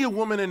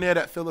woman in there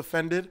that feel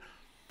offended,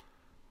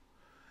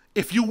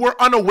 if you were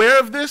unaware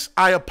of this,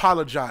 I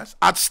apologize.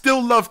 I'd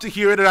still love to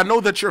hear it, and I know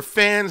that your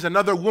fans and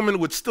other women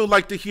would still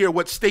like to hear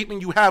what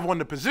statement you have on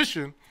the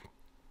position.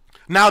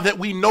 Now that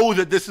we know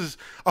that this is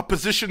a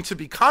position to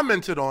be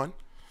commented on,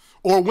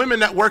 or women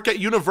that work at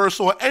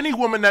Universal, or any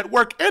woman that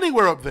work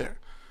anywhere up there,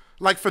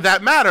 like for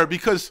that matter,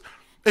 because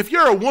if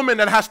you're a woman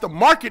that has to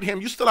market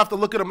him, you still have to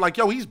look at him like,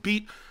 yo, he's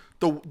beat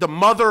the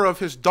mother of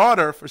his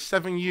daughter for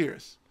 7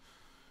 years.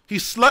 He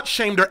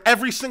slut-shamed her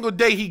every single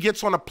day he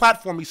gets on a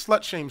platform. He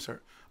slut-shames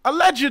her,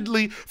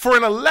 allegedly, for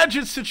an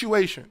alleged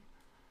situation.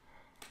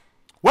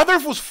 Whether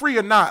it was free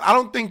or not, I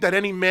don't think that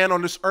any man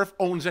on this earth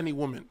owns any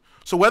woman.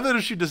 So whether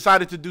she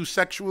decided to do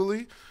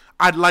sexually,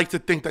 I'd like to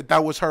think that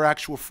that was her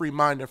actual free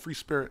mind and free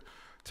spirit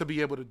to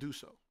be able to do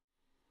so.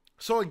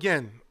 So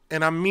again,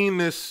 and I mean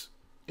this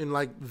in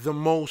like the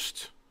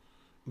most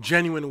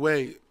genuine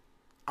way,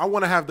 I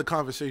want to have the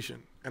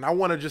conversation and I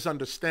want to just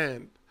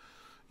understand,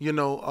 you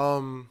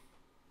know,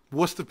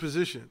 what's the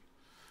position?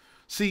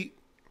 See,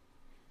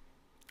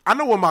 I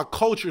know where my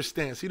culture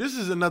stands. See, this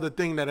is another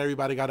thing that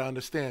everybody got to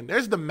understand.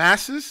 There's the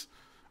masses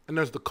and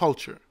there's the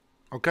culture.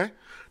 Okay?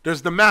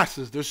 There's the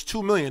masses. There's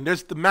 2 million.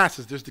 There's the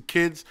masses. There's the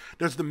kids.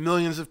 There's the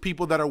millions of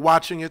people that are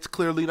watching it. It's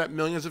clearly that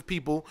millions of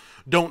people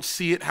don't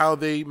see it how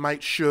they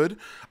might should.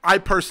 I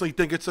personally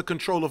think it's a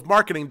control of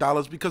marketing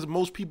dollars because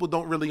most people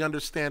don't really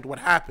understand what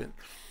happened.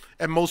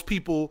 And most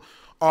people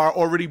are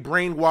already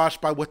brainwashed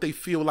by what they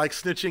feel like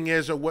snitching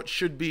is or what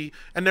should be.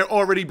 And they're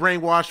already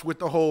brainwashed with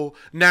the whole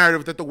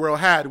narrative that the world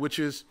had, which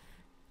is,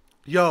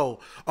 yo,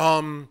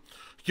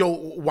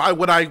 why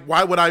would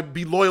I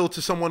be loyal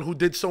to someone who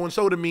did so and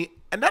so to me?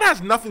 And that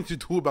has nothing to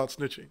do about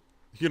snitching,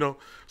 you know?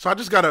 So I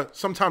just got to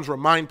sometimes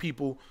remind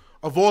people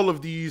of all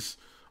of these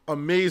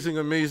amazing,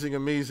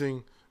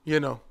 you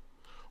know,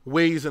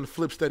 ways and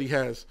flips that he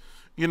has,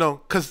 you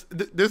know, because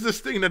there's this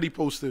thing that he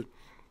posted.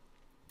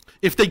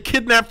 If they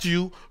kidnapped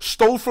you,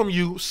 stole from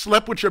you,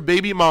 slept with your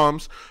baby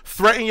moms,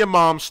 threatened your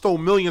mom, stole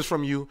millions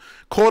from you,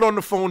 caught on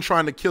the phone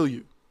trying to kill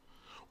you,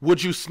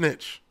 would you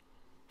snitch?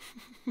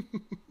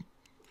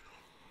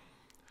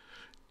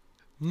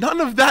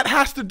 None of that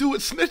has to do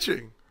with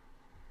snitching.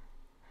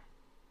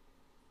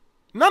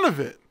 None of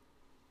it.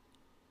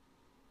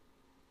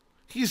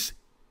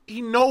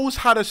 He knows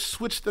how to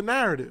switch the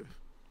narrative.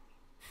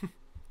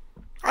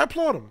 I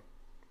applaud him.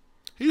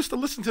 He used to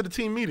listen to the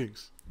team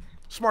meetings.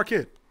 Smart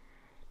kid.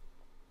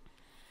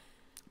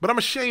 But I'm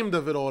ashamed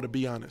of it all, to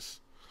be honest.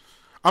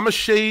 I'm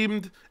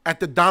ashamed at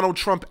the Donald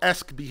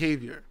Trump-esque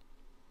behavior.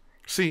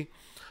 See,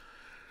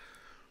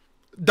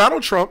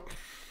 Donald Trump,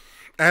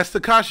 as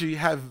Tekashi,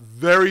 have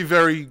very,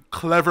 very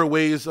clever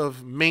ways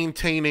of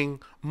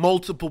maintaining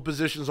multiple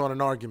positions on an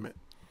argument.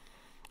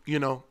 You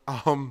know,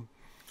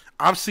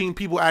 I've seen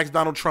people ask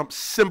Donald Trump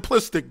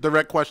simplistic,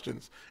 direct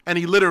questions. And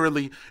he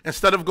literally,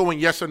 instead of going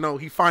yes or no,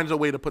 he finds a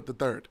way to put the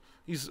third.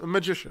 He's a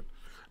magician.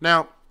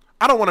 Now,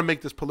 I don't want to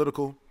make this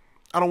political.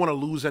 I don't want to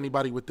lose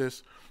anybody with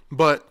this.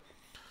 But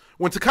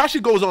when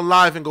Tekashi goes on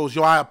live and goes,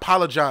 yo, I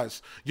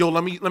apologize. Yo,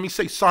 let me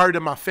say sorry to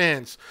my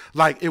fans.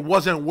 Like, it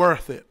wasn't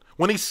worth it.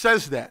 When he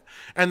says that,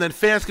 and then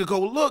fans can go,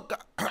 look,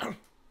 and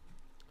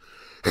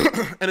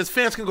his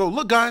fans can go,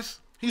 look, guys,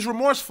 he's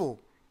remorseful.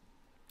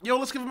 Yo,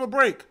 let's give him a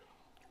break.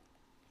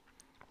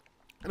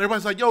 And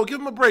everybody's like, yo, give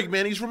him a break,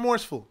 man. He's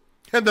remorseful.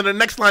 And then the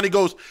next line he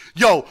goes,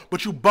 yo,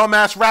 but you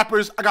bum-ass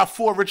rappers, I got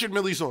 4 Richard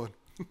Milles on.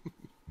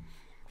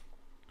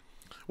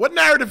 What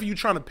narrative are you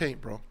trying to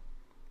paint, bro?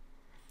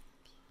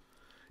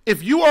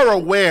 If you are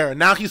aware,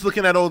 now he's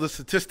looking at all the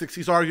statistics,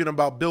 he's arguing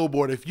about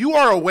Billboard. If you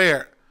are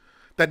aware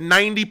that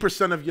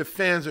 90% of your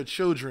fans are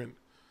children,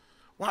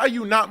 why are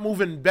you not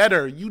moving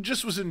better? You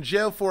just was in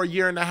jail for 1.5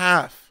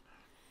 years.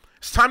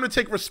 It's time to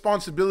take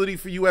responsibility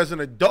for you as an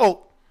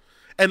adult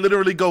and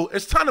literally go,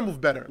 it's time to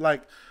move better.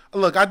 Like,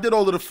 look, I did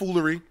all of the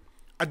foolery.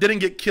 I didn't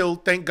get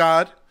killed, thank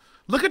God.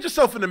 Look at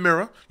yourself in the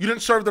mirror. You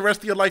didn't serve the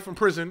rest of your life in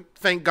prison.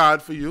 Thank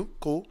God for you.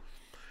 Cool.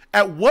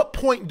 At what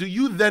point do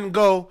you then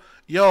go,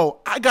 yo,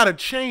 I got to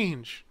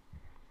change?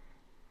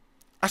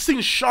 I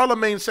seen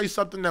Charlemagne say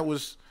something that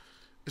is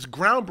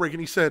groundbreaking.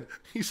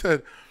 He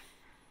said,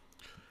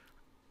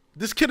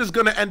 this kid is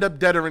going to end up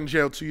dead or in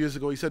jail 2 years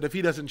ago. He said, if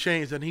he doesn't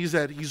change, then he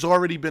said, he's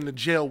already been to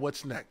jail.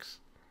 What's next?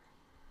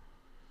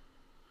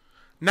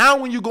 Now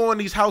when you go on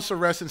these house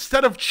arrests,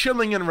 instead of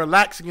chilling and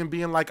relaxing and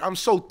being like, I'm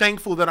so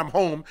thankful that I'm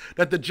home,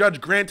 that the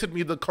judge granted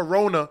me the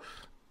corona,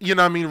 you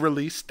know what I mean,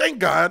 release. Thank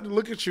God.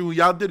 Look at you.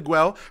 Y'all did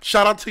well.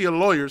 Shout out to your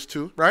lawyers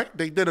too, right?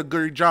 They did a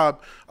good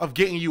job of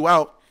getting you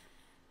out.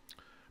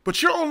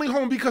 But you're only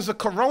home because of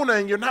corona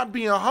and you're not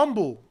being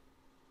humble.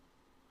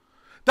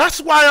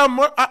 That's why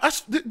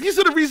these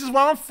are the reasons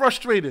why I'm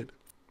frustrated.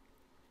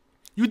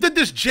 You did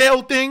this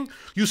jail thing.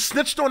 You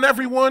snitched on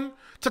everyone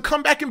to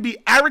come back and be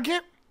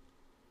arrogant.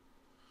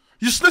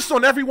 You snitched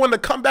on everyone to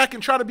come back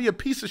and try to be a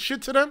piece of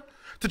shit to them,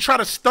 to try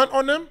to stunt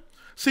on them.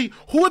 See,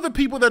 who are the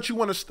people that you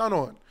want to stunt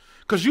on?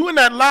 Because you in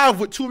that live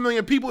with 2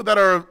 million people that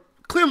are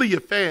clearly your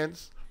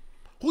fans.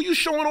 Who you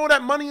showing all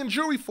that money and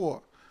jewelry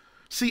for?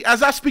 See,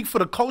 as I speak for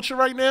the culture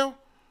right now,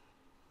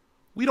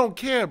 we don't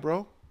care,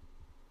 bro.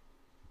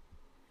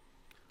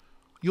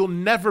 You'll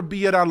never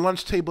be at our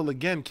lunch table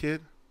again,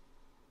 kid.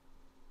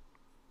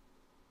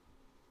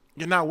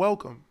 You're not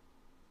welcome.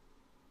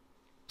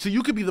 So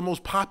you could be the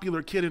most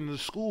popular kid in the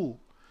school,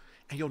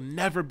 and you'll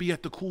never be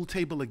at the cool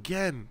table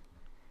again.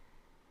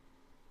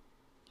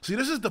 See,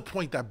 this is the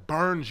point that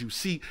burns you.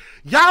 See,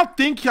 y'all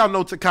think y'all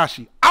know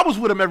Tekashi. I was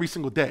with him every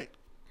single day.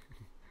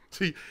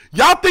 See,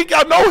 y'all think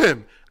y'all know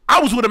him.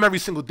 I was with him every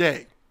single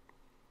day.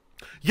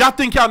 Y'all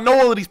think y'all know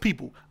all of these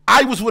people.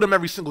 I was with him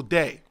every single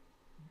day.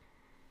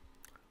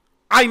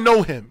 I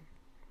know him.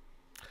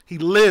 He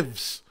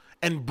lives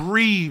and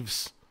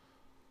breathes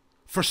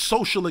for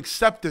social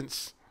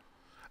acceptance,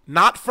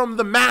 not from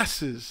the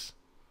masses,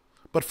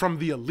 but from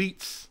the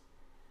elites.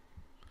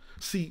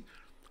 See,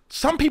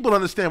 some people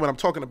understand what I'm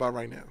talking about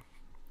right now.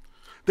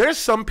 There's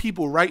some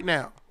people right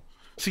now.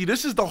 See,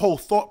 this is the whole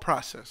thought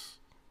process,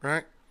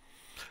 right?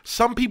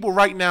 Some people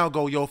right now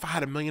go, yo, if I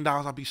had $1 million,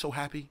 I'd be so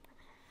happy.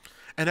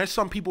 And there's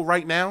some people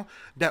right now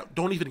that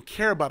don't even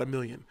care about $1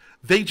 million.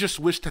 They just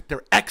wish that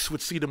their ex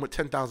would see them with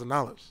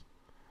 $10,000.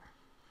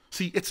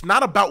 See, it's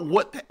not about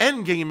what the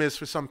end game is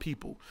for some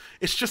people.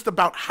 It's just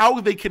about how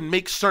they can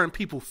make certain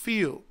people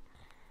feel.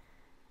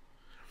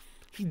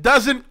 He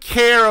doesn't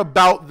care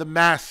about the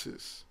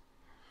masses.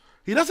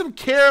 He doesn't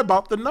care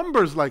about the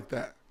numbers like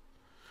that.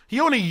 He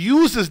only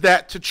uses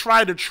that to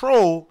try to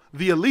troll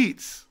the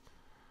elites.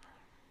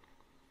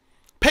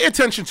 Pay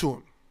attention to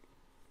him.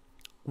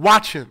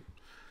 Watch him.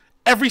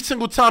 Every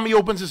single time he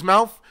opens his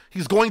mouth,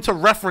 he's going to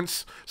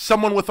reference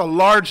someone with a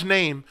large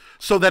name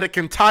so that it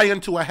can tie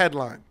into a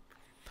headline.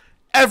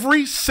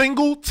 Every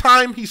single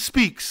time he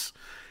speaks,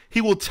 he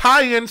will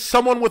tie in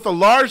someone with a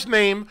large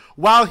name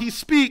while he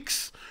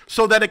speaks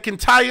so that it can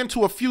tie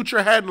into a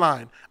future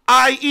headline.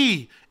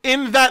 I.e.,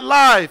 In that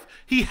live,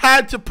 he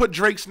had to put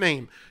Drake's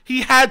name.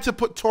 He had to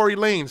put Tory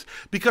Lanez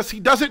because he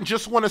doesn't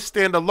just want to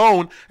stand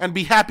alone and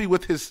be happy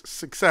with his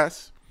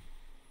success.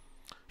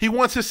 He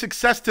wants his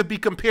success to be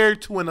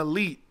compared to an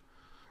elite.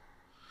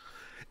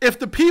 If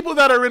the people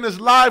that are in his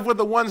live were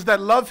the ones that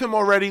love him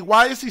already,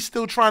 why is he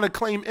still trying to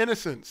claim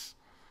innocence?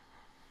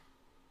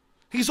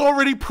 He's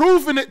already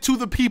proven it to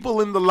the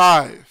people in the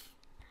live.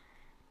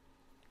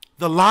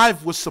 The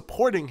live was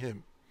supporting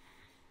him.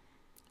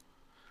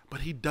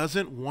 But he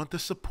doesn't want the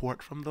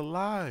support from the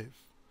live.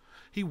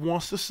 He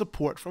wants the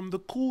support from the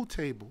cool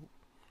table.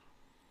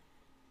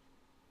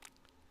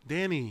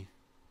 Danny,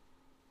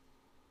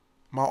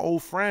 my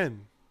old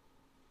friend,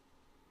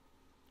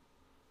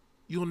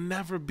 you'll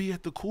never be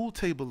at the cool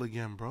table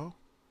again, bro.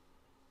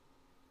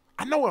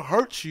 I know it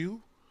hurts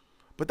you,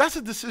 but that's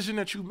a decision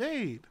that you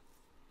made.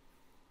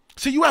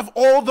 See, you have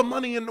all the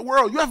money in the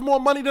world. You have more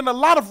money than a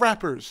lot of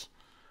rappers.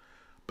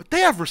 But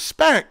they have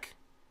respect.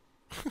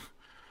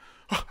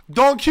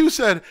 Don Q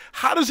said,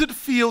 how does it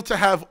feel to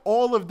have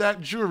all of that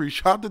jewelry?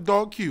 Shout out to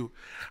Don Q.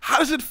 How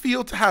does it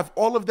feel to have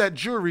all of that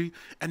jewelry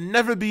and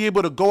never be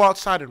able to go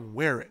outside and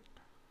wear it?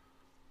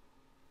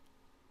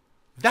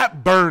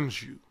 That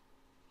burns you.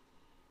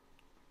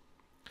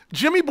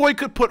 Jimmy Boy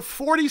could put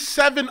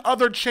 47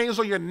 other chains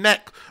on your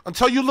neck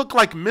until you look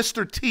like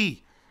Mr.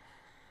 T.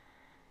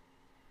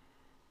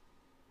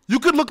 You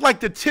could look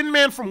like the Tin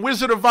Man from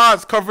Wizard of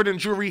Oz covered in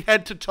jewelry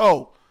head to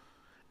toe.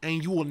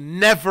 And you will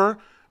never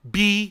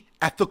be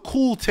at the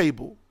cool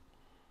table.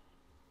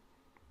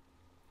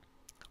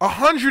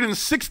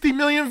 160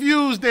 million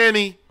views,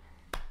 Danny.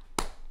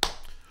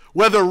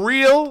 Whether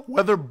real,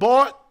 whether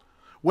bought,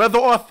 whether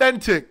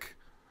authentic,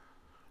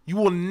 you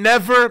will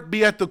never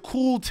be at the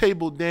cool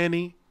table,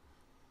 Danny.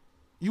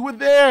 You were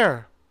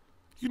there.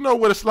 You know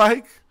what it's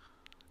like.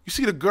 You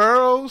see the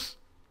girls,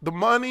 the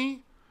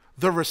money,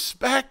 the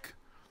respect.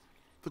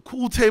 The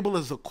cool table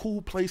is a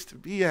cool place to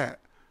be at.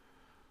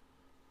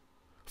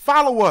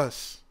 Follow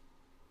us.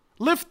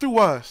 Live through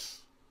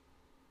us.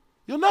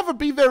 You'll never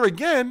be there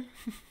again.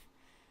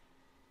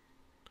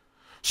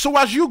 So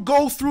as you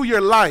go through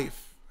your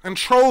life and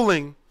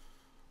trolling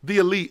the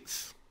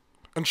elites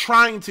and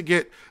trying to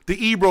get the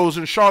Ebros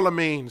and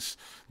Charlemagne's,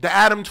 the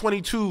Adam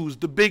 22s,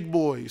 the big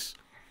boys,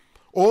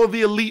 all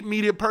the elite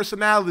media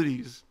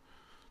personalities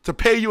to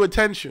pay you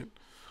attention,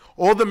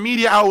 all the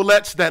media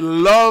outlets that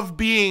love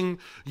being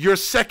your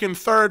second,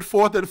 third,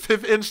 fourth, and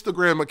fifth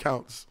Instagram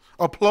accounts,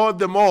 applaud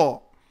them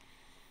all.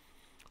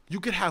 You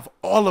could have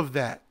all of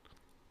that.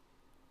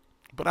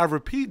 But I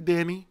repeat,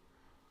 Danny,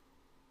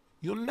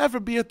 you'll never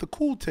be at the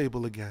cool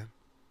table again.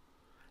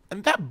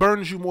 And that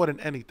burns you more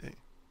than anything.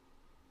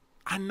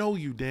 I know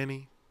you,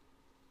 Danny.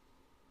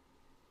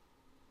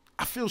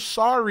 I feel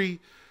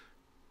sorry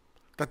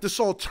that this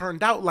all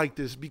turned out like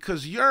this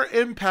because your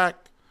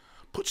impact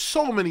put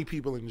so many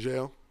people in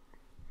jail.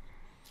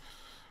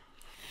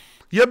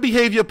 Your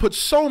behavior put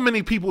so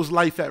many people's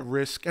life at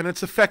risk, and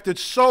it's affected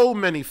so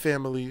many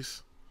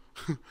families.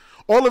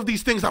 All of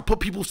these things, I put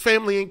people's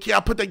family in care. I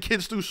put their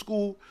kids through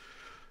school.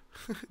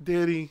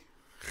 Daddy,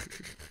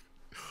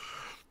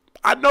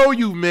 I know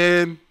you,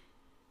 man.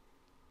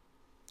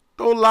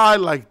 Don't lie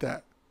like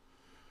that.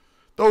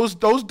 Those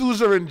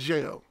dudes are in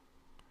jail.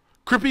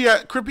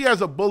 Crippy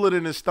has a bullet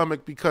in his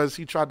stomach because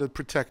he tried to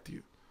protect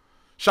you.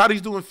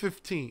 Shotty's doing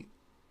 15.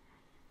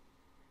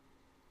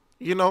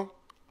 You know?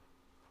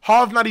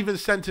 Harv not even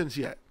sentenced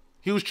yet.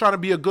 He was trying to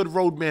be a good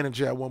road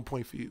manager at one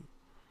point for you.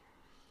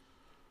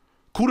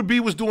 Kuda B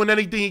was doing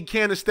anything he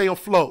can to stay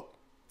afloat.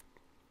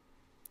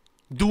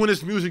 Doing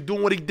his music,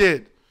 doing what he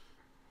did.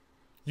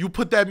 You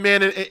put that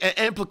man and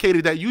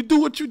implicated that. You do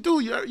what you do.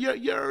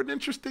 You're an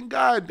interesting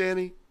guy,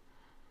 Danny.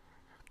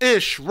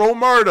 Ish,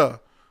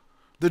 Romerta,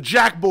 the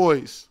Jack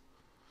Boys.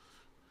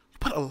 You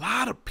put a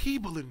lot of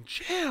people in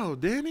jail,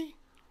 Danny.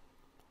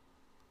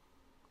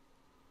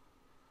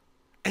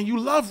 And you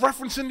love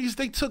referencing these,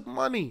 they took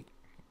money.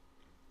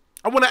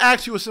 I want to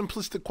ask you a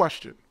simplistic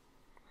question.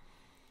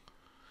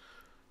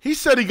 He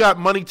said he got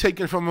money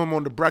taken from him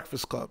on the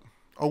Breakfast Club.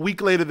 A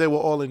week later, they were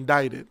all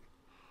indicted.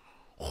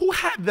 Who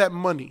had that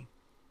money?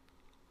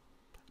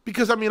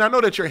 Because, I mean, I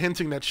know that you're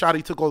hinting that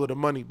Shotty took all of the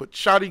money, but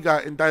Shotty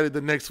got indicted the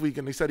next week,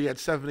 and they said he had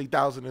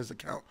 $70,000 in his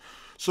account.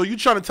 So you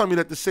trying to tell me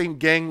that the same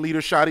gang leader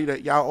Shotty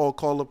that y'all all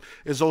call him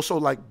is also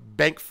like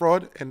bank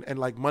fraud and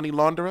like money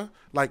launderer?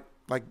 Like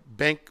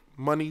bank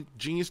money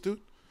genius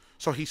dude?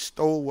 So he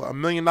stole, what, $1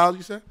 million,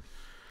 you said?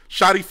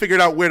 Shotty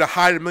figured out where to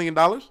hide $1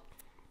 million?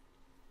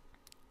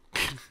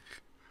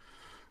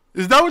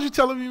 Is that what you're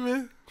telling me,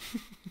 man?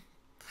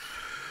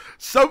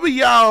 Some of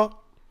y'all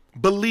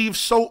believe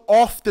so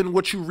often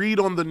what you read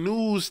on the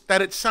news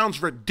that it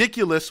sounds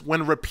ridiculous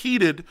when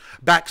repeated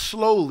back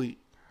slowly.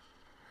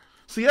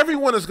 See,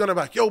 everyone is going to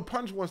be like, yo,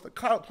 Punch wants the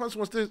clout, Punch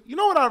wants this. You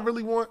know what I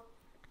really want?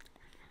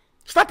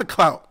 It's not the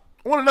clout.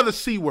 I want another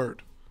C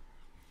word.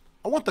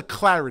 I want the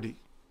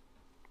clarity.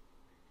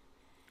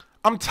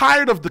 I'm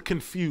tired of the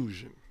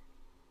confusion.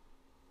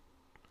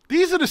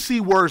 These are the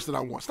C words that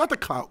I want. It's not the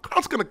clout.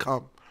 Clout's going to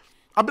come.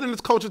 I've been in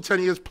this culture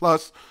 10 years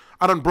plus.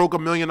 I done broke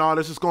 $1 million.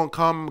 It's going to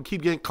come,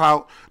 keep getting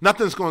clout.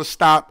 Nothing's going to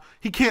stop.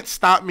 He can't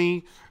stop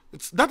me.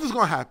 Nothing's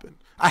going to happen.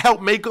 I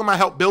help make them. I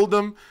help build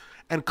them.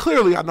 And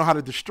clearly I know how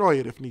to destroy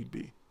it if need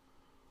be.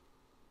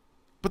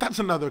 But that's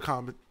another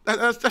comment.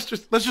 Let's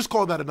just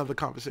call that another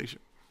conversation.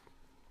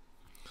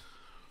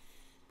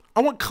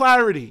 I want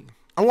clarity.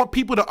 I want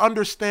people to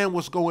understand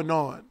what's going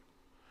on.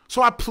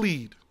 So I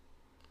plead.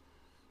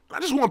 I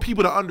just want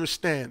people to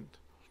understand.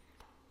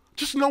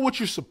 Just know what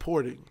you're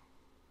supporting.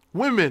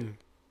 Women.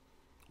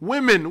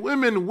 Women.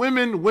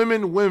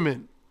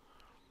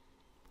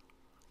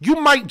 You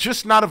might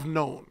just not have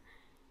known.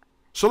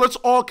 So let's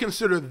all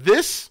consider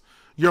this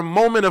your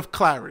moment of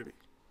clarity.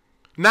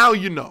 Now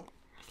you know.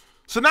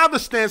 So now the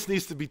stance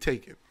needs to be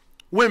taken.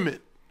 Women,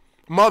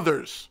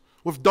 mothers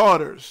with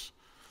daughters,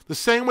 the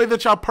same way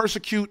that y'all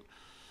persecute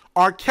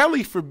R.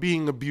 Kelly for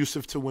being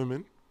abusive to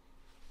women,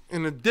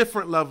 in a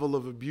different level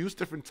of abuse,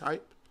 different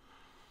type.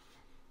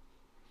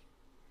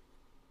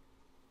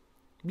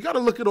 You got to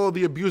look at all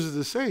the abusers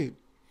the same,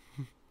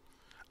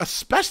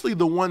 especially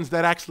the ones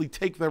that actually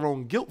take their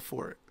own guilt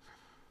for it.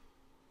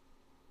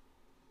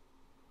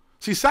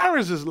 See,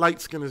 Sarah's as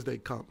light-skinned as they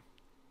come.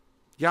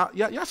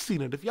 Y'all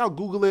seen it. If y'all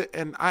Google it,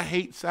 and I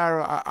hate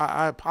Sarah,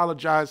 I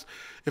apologize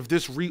if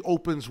this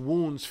reopens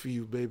wounds for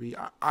you, baby.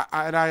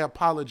 I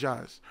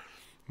apologize.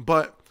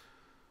 But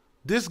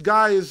this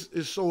guy is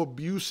so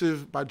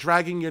abusive by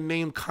dragging your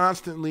name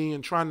constantly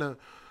and trying to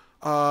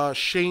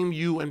shame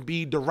you and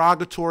be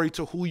derogatory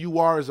to who you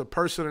are as a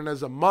person and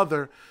as a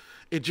mother.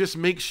 It just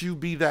makes you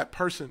be that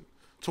person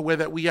to where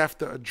that we have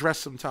to address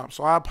sometimes.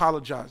 So I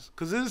apologize,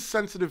 because this is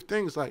sensitive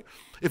things. Like,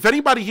 if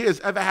anybody here has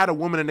ever had a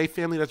woman in their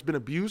family that's been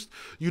abused,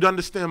 you'd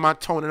understand my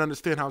tone and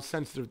understand how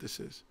sensitive this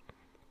is.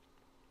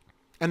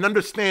 And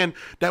understand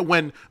that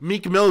when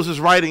Meek Mills is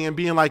writing and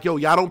being like, yo,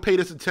 y'all don't pay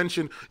this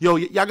attention. Yo,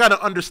 y'all got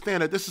to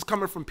understand that this is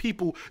coming from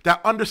people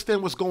that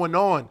understand what's going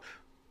on.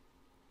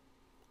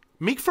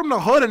 Meek from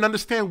the hood and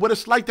understand what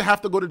it's like to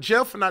have to go to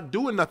jail for not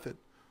doing nothing.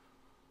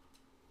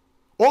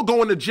 Or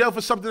going to jail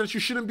for something that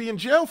you shouldn't be in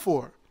jail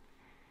for.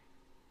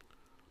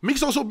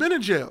 Meek's also been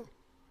in jail.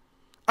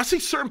 I see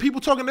certain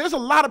people talking. There's a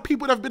lot of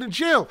people that have been in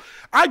jail.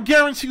 I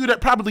guarantee you that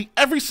probably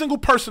every single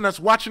person that's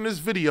watching this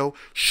video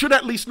should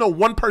at least know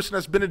one person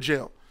that's been in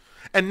jail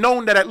and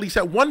known that at least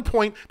at one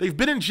point they've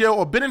been in jail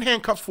or been in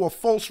handcuffs for a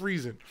false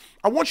reason.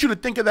 I want you to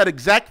think of that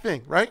exact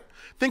thing, right?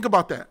 Think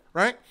about that,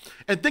 right?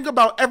 And think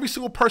about every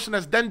single person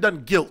that's then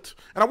done guilt.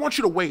 And I want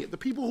you to weigh it. The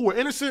people who were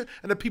innocent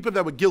and the people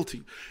that were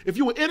guilty. If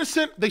you were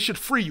innocent, they should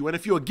free you. And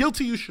if you were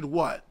guilty, you should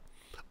what?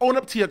 Own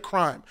up to your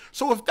crime.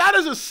 So if that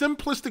is a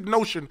simplistic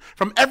notion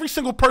from every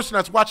single person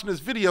that's watching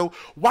this video,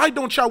 why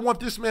don't y'all want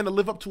this man to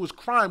live up to his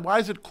crime? Why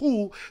is it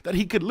cool that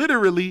he could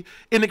literally,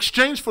 in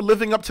exchange for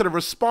living up to the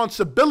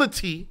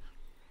responsibility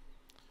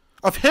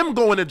of him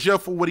going to jail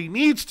for what he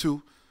needs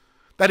to,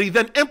 that he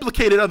then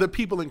implicated other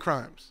people in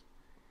crimes?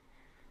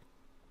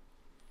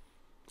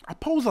 I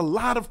pose a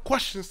lot of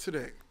questions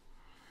today,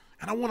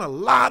 and I want a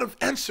lot of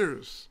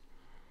answers.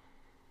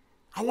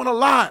 I want a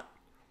lot.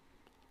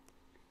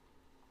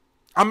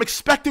 I'm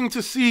expecting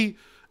to see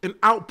an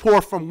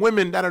outpour from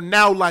women that are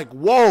now like,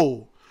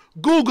 whoa,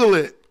 Google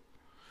it.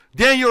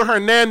 Daniel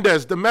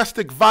Hernandez,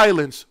 domestic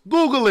violence.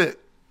 Google it.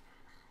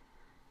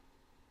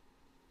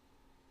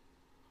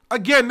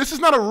 Again, this is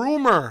not a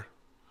rumor.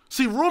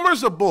 See,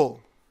 rumors are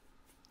bull.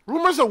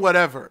 Rumors are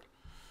whatever.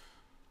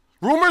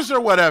 Rumors are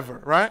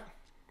whatever, right?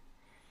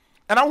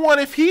 And I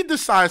want, if he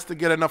decides to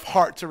get enough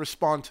heart to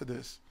respond to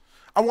this,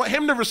 I want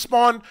him to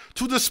respond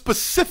to the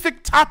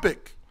specific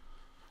topic.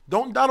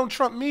 Don't Donald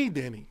Trump me,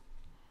 Danny.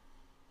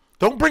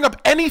 Don't bring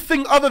up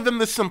anything other than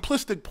the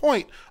simplistic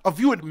point of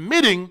you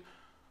admitting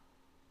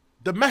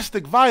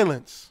domestic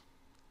violence.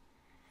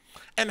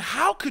 And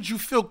how could you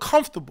feel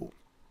comfortable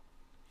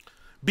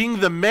being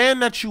the man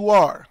that you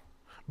are,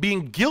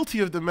 being guilty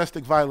of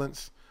domestic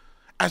violence,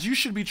 as you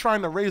should be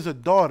trying to raise a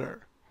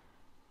daughter?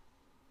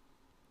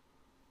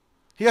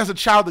 He has a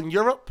child in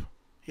Europe.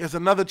 He has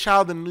another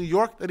child in New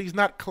York that he's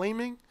not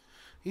claiming.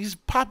 He's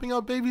popping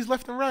out babies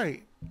left and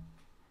right.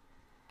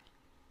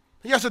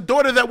 He has a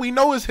daughter that we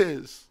know is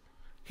his.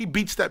 He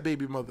beats that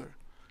baby mother.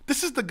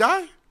 This is the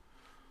guy?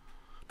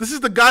 This is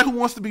the guy who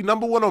wants to be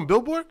 #1 on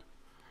Billboard?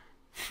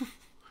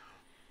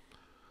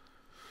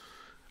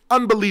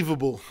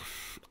 Unbelievable.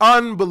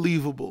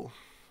 Unbelievable.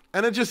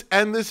 And to just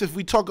end this, if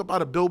we talk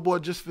about a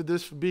Billboard just for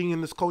this, for being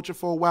in this culture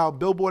for a while,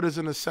 Billboard is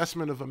an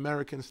assessment of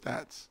American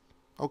stats.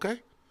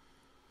 Okay?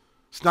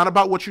 It's not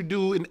about what you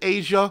do in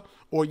Asia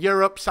or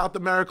Europe, South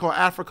America, or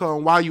Africa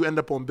and why you end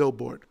up on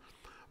Billboard.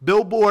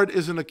 Billboard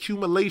is an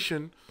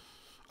accumulation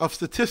of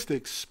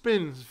statistics,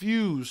 spins,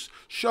 views,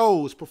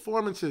 shows,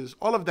 performances,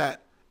 all of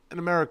that in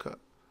America.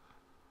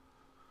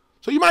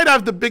 So you might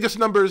have the biggest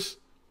numbers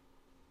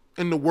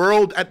in the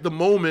world at the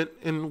moment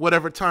in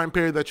whatever time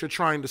period that you're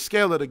trying to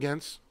scale it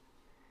against.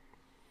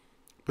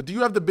 But do you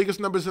have the biggest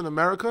numbers in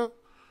America?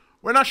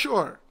 We're not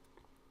sure.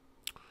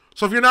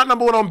 So if you're not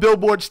 #1 on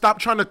Billboard, stop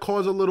trying to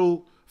cause a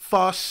little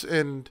fuss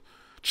and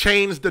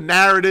change the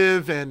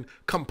narrative and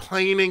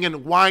complaining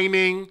and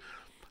whining.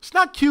 It's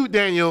not cute,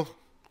 Daniel.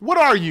 What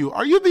are you?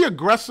 Are you the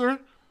aggressor?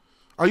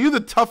 Are you the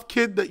tough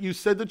kid that you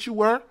said that you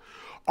were?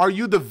 Are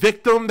you the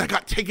victim that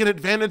got taken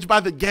advantage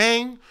by the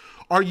gang?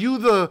 Are you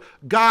the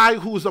guy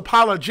who's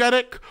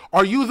apologetic?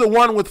 Are you the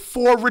one with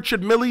 4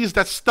 Richard Millies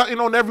that's stunting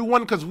on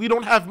everyone because we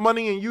don't have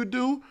money and you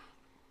do?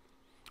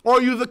 Or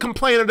are you the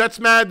complainer that's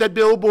mad that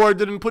Billboard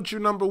didn't put you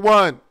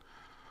 #1?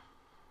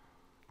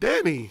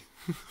 Danny.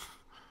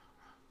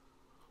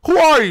 Who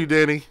are you,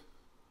 Danny?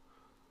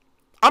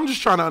 I'm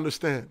just trying to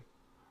understand.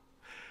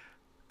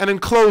 And in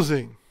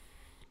closing,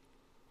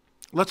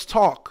 let's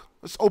talk.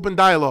 Let's open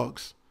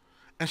dialogues.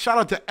 And shout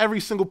out to every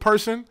single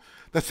person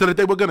that said that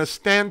they were going to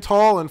stand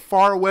tall and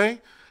far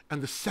away.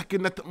 And the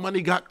second that the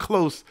money got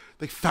close,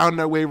 they found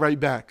their way right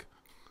back.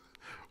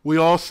 We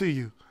all see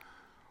you.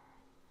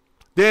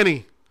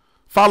 Danny,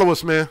 follow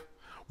us, man.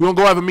 We're going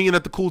to go have a meeting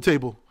at the cool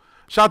table.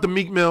 Shout out to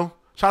Meek Mill.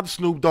 Shout out to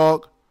Snoop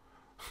Dogg.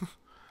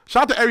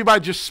 Shout out to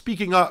everybody just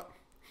speaking up,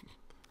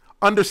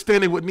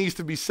 understanding what needs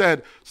to be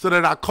said so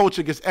that our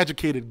culture gets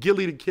educated.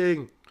 Gilly the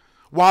King,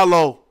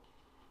 Wallow,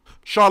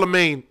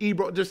 Charlemagne,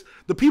 Ebro, just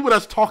the people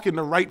that's talking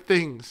the right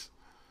things.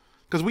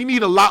 Because we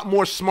need a lot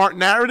more smart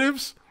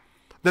narratives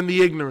than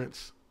the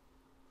ignorance.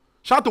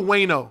 Shout out to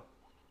Wayno.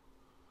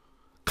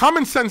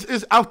 Common sense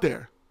is out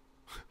there.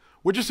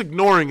 We're just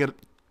ignoring it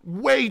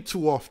way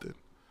too often.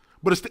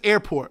 But it's the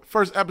airport,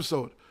 first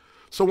episode.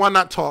 So why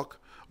not talk?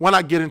 Why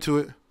not get into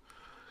it?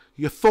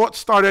 Your thoughts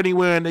start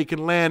anywhere and they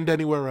can land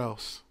anywhere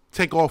else.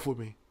 Take off with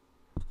me.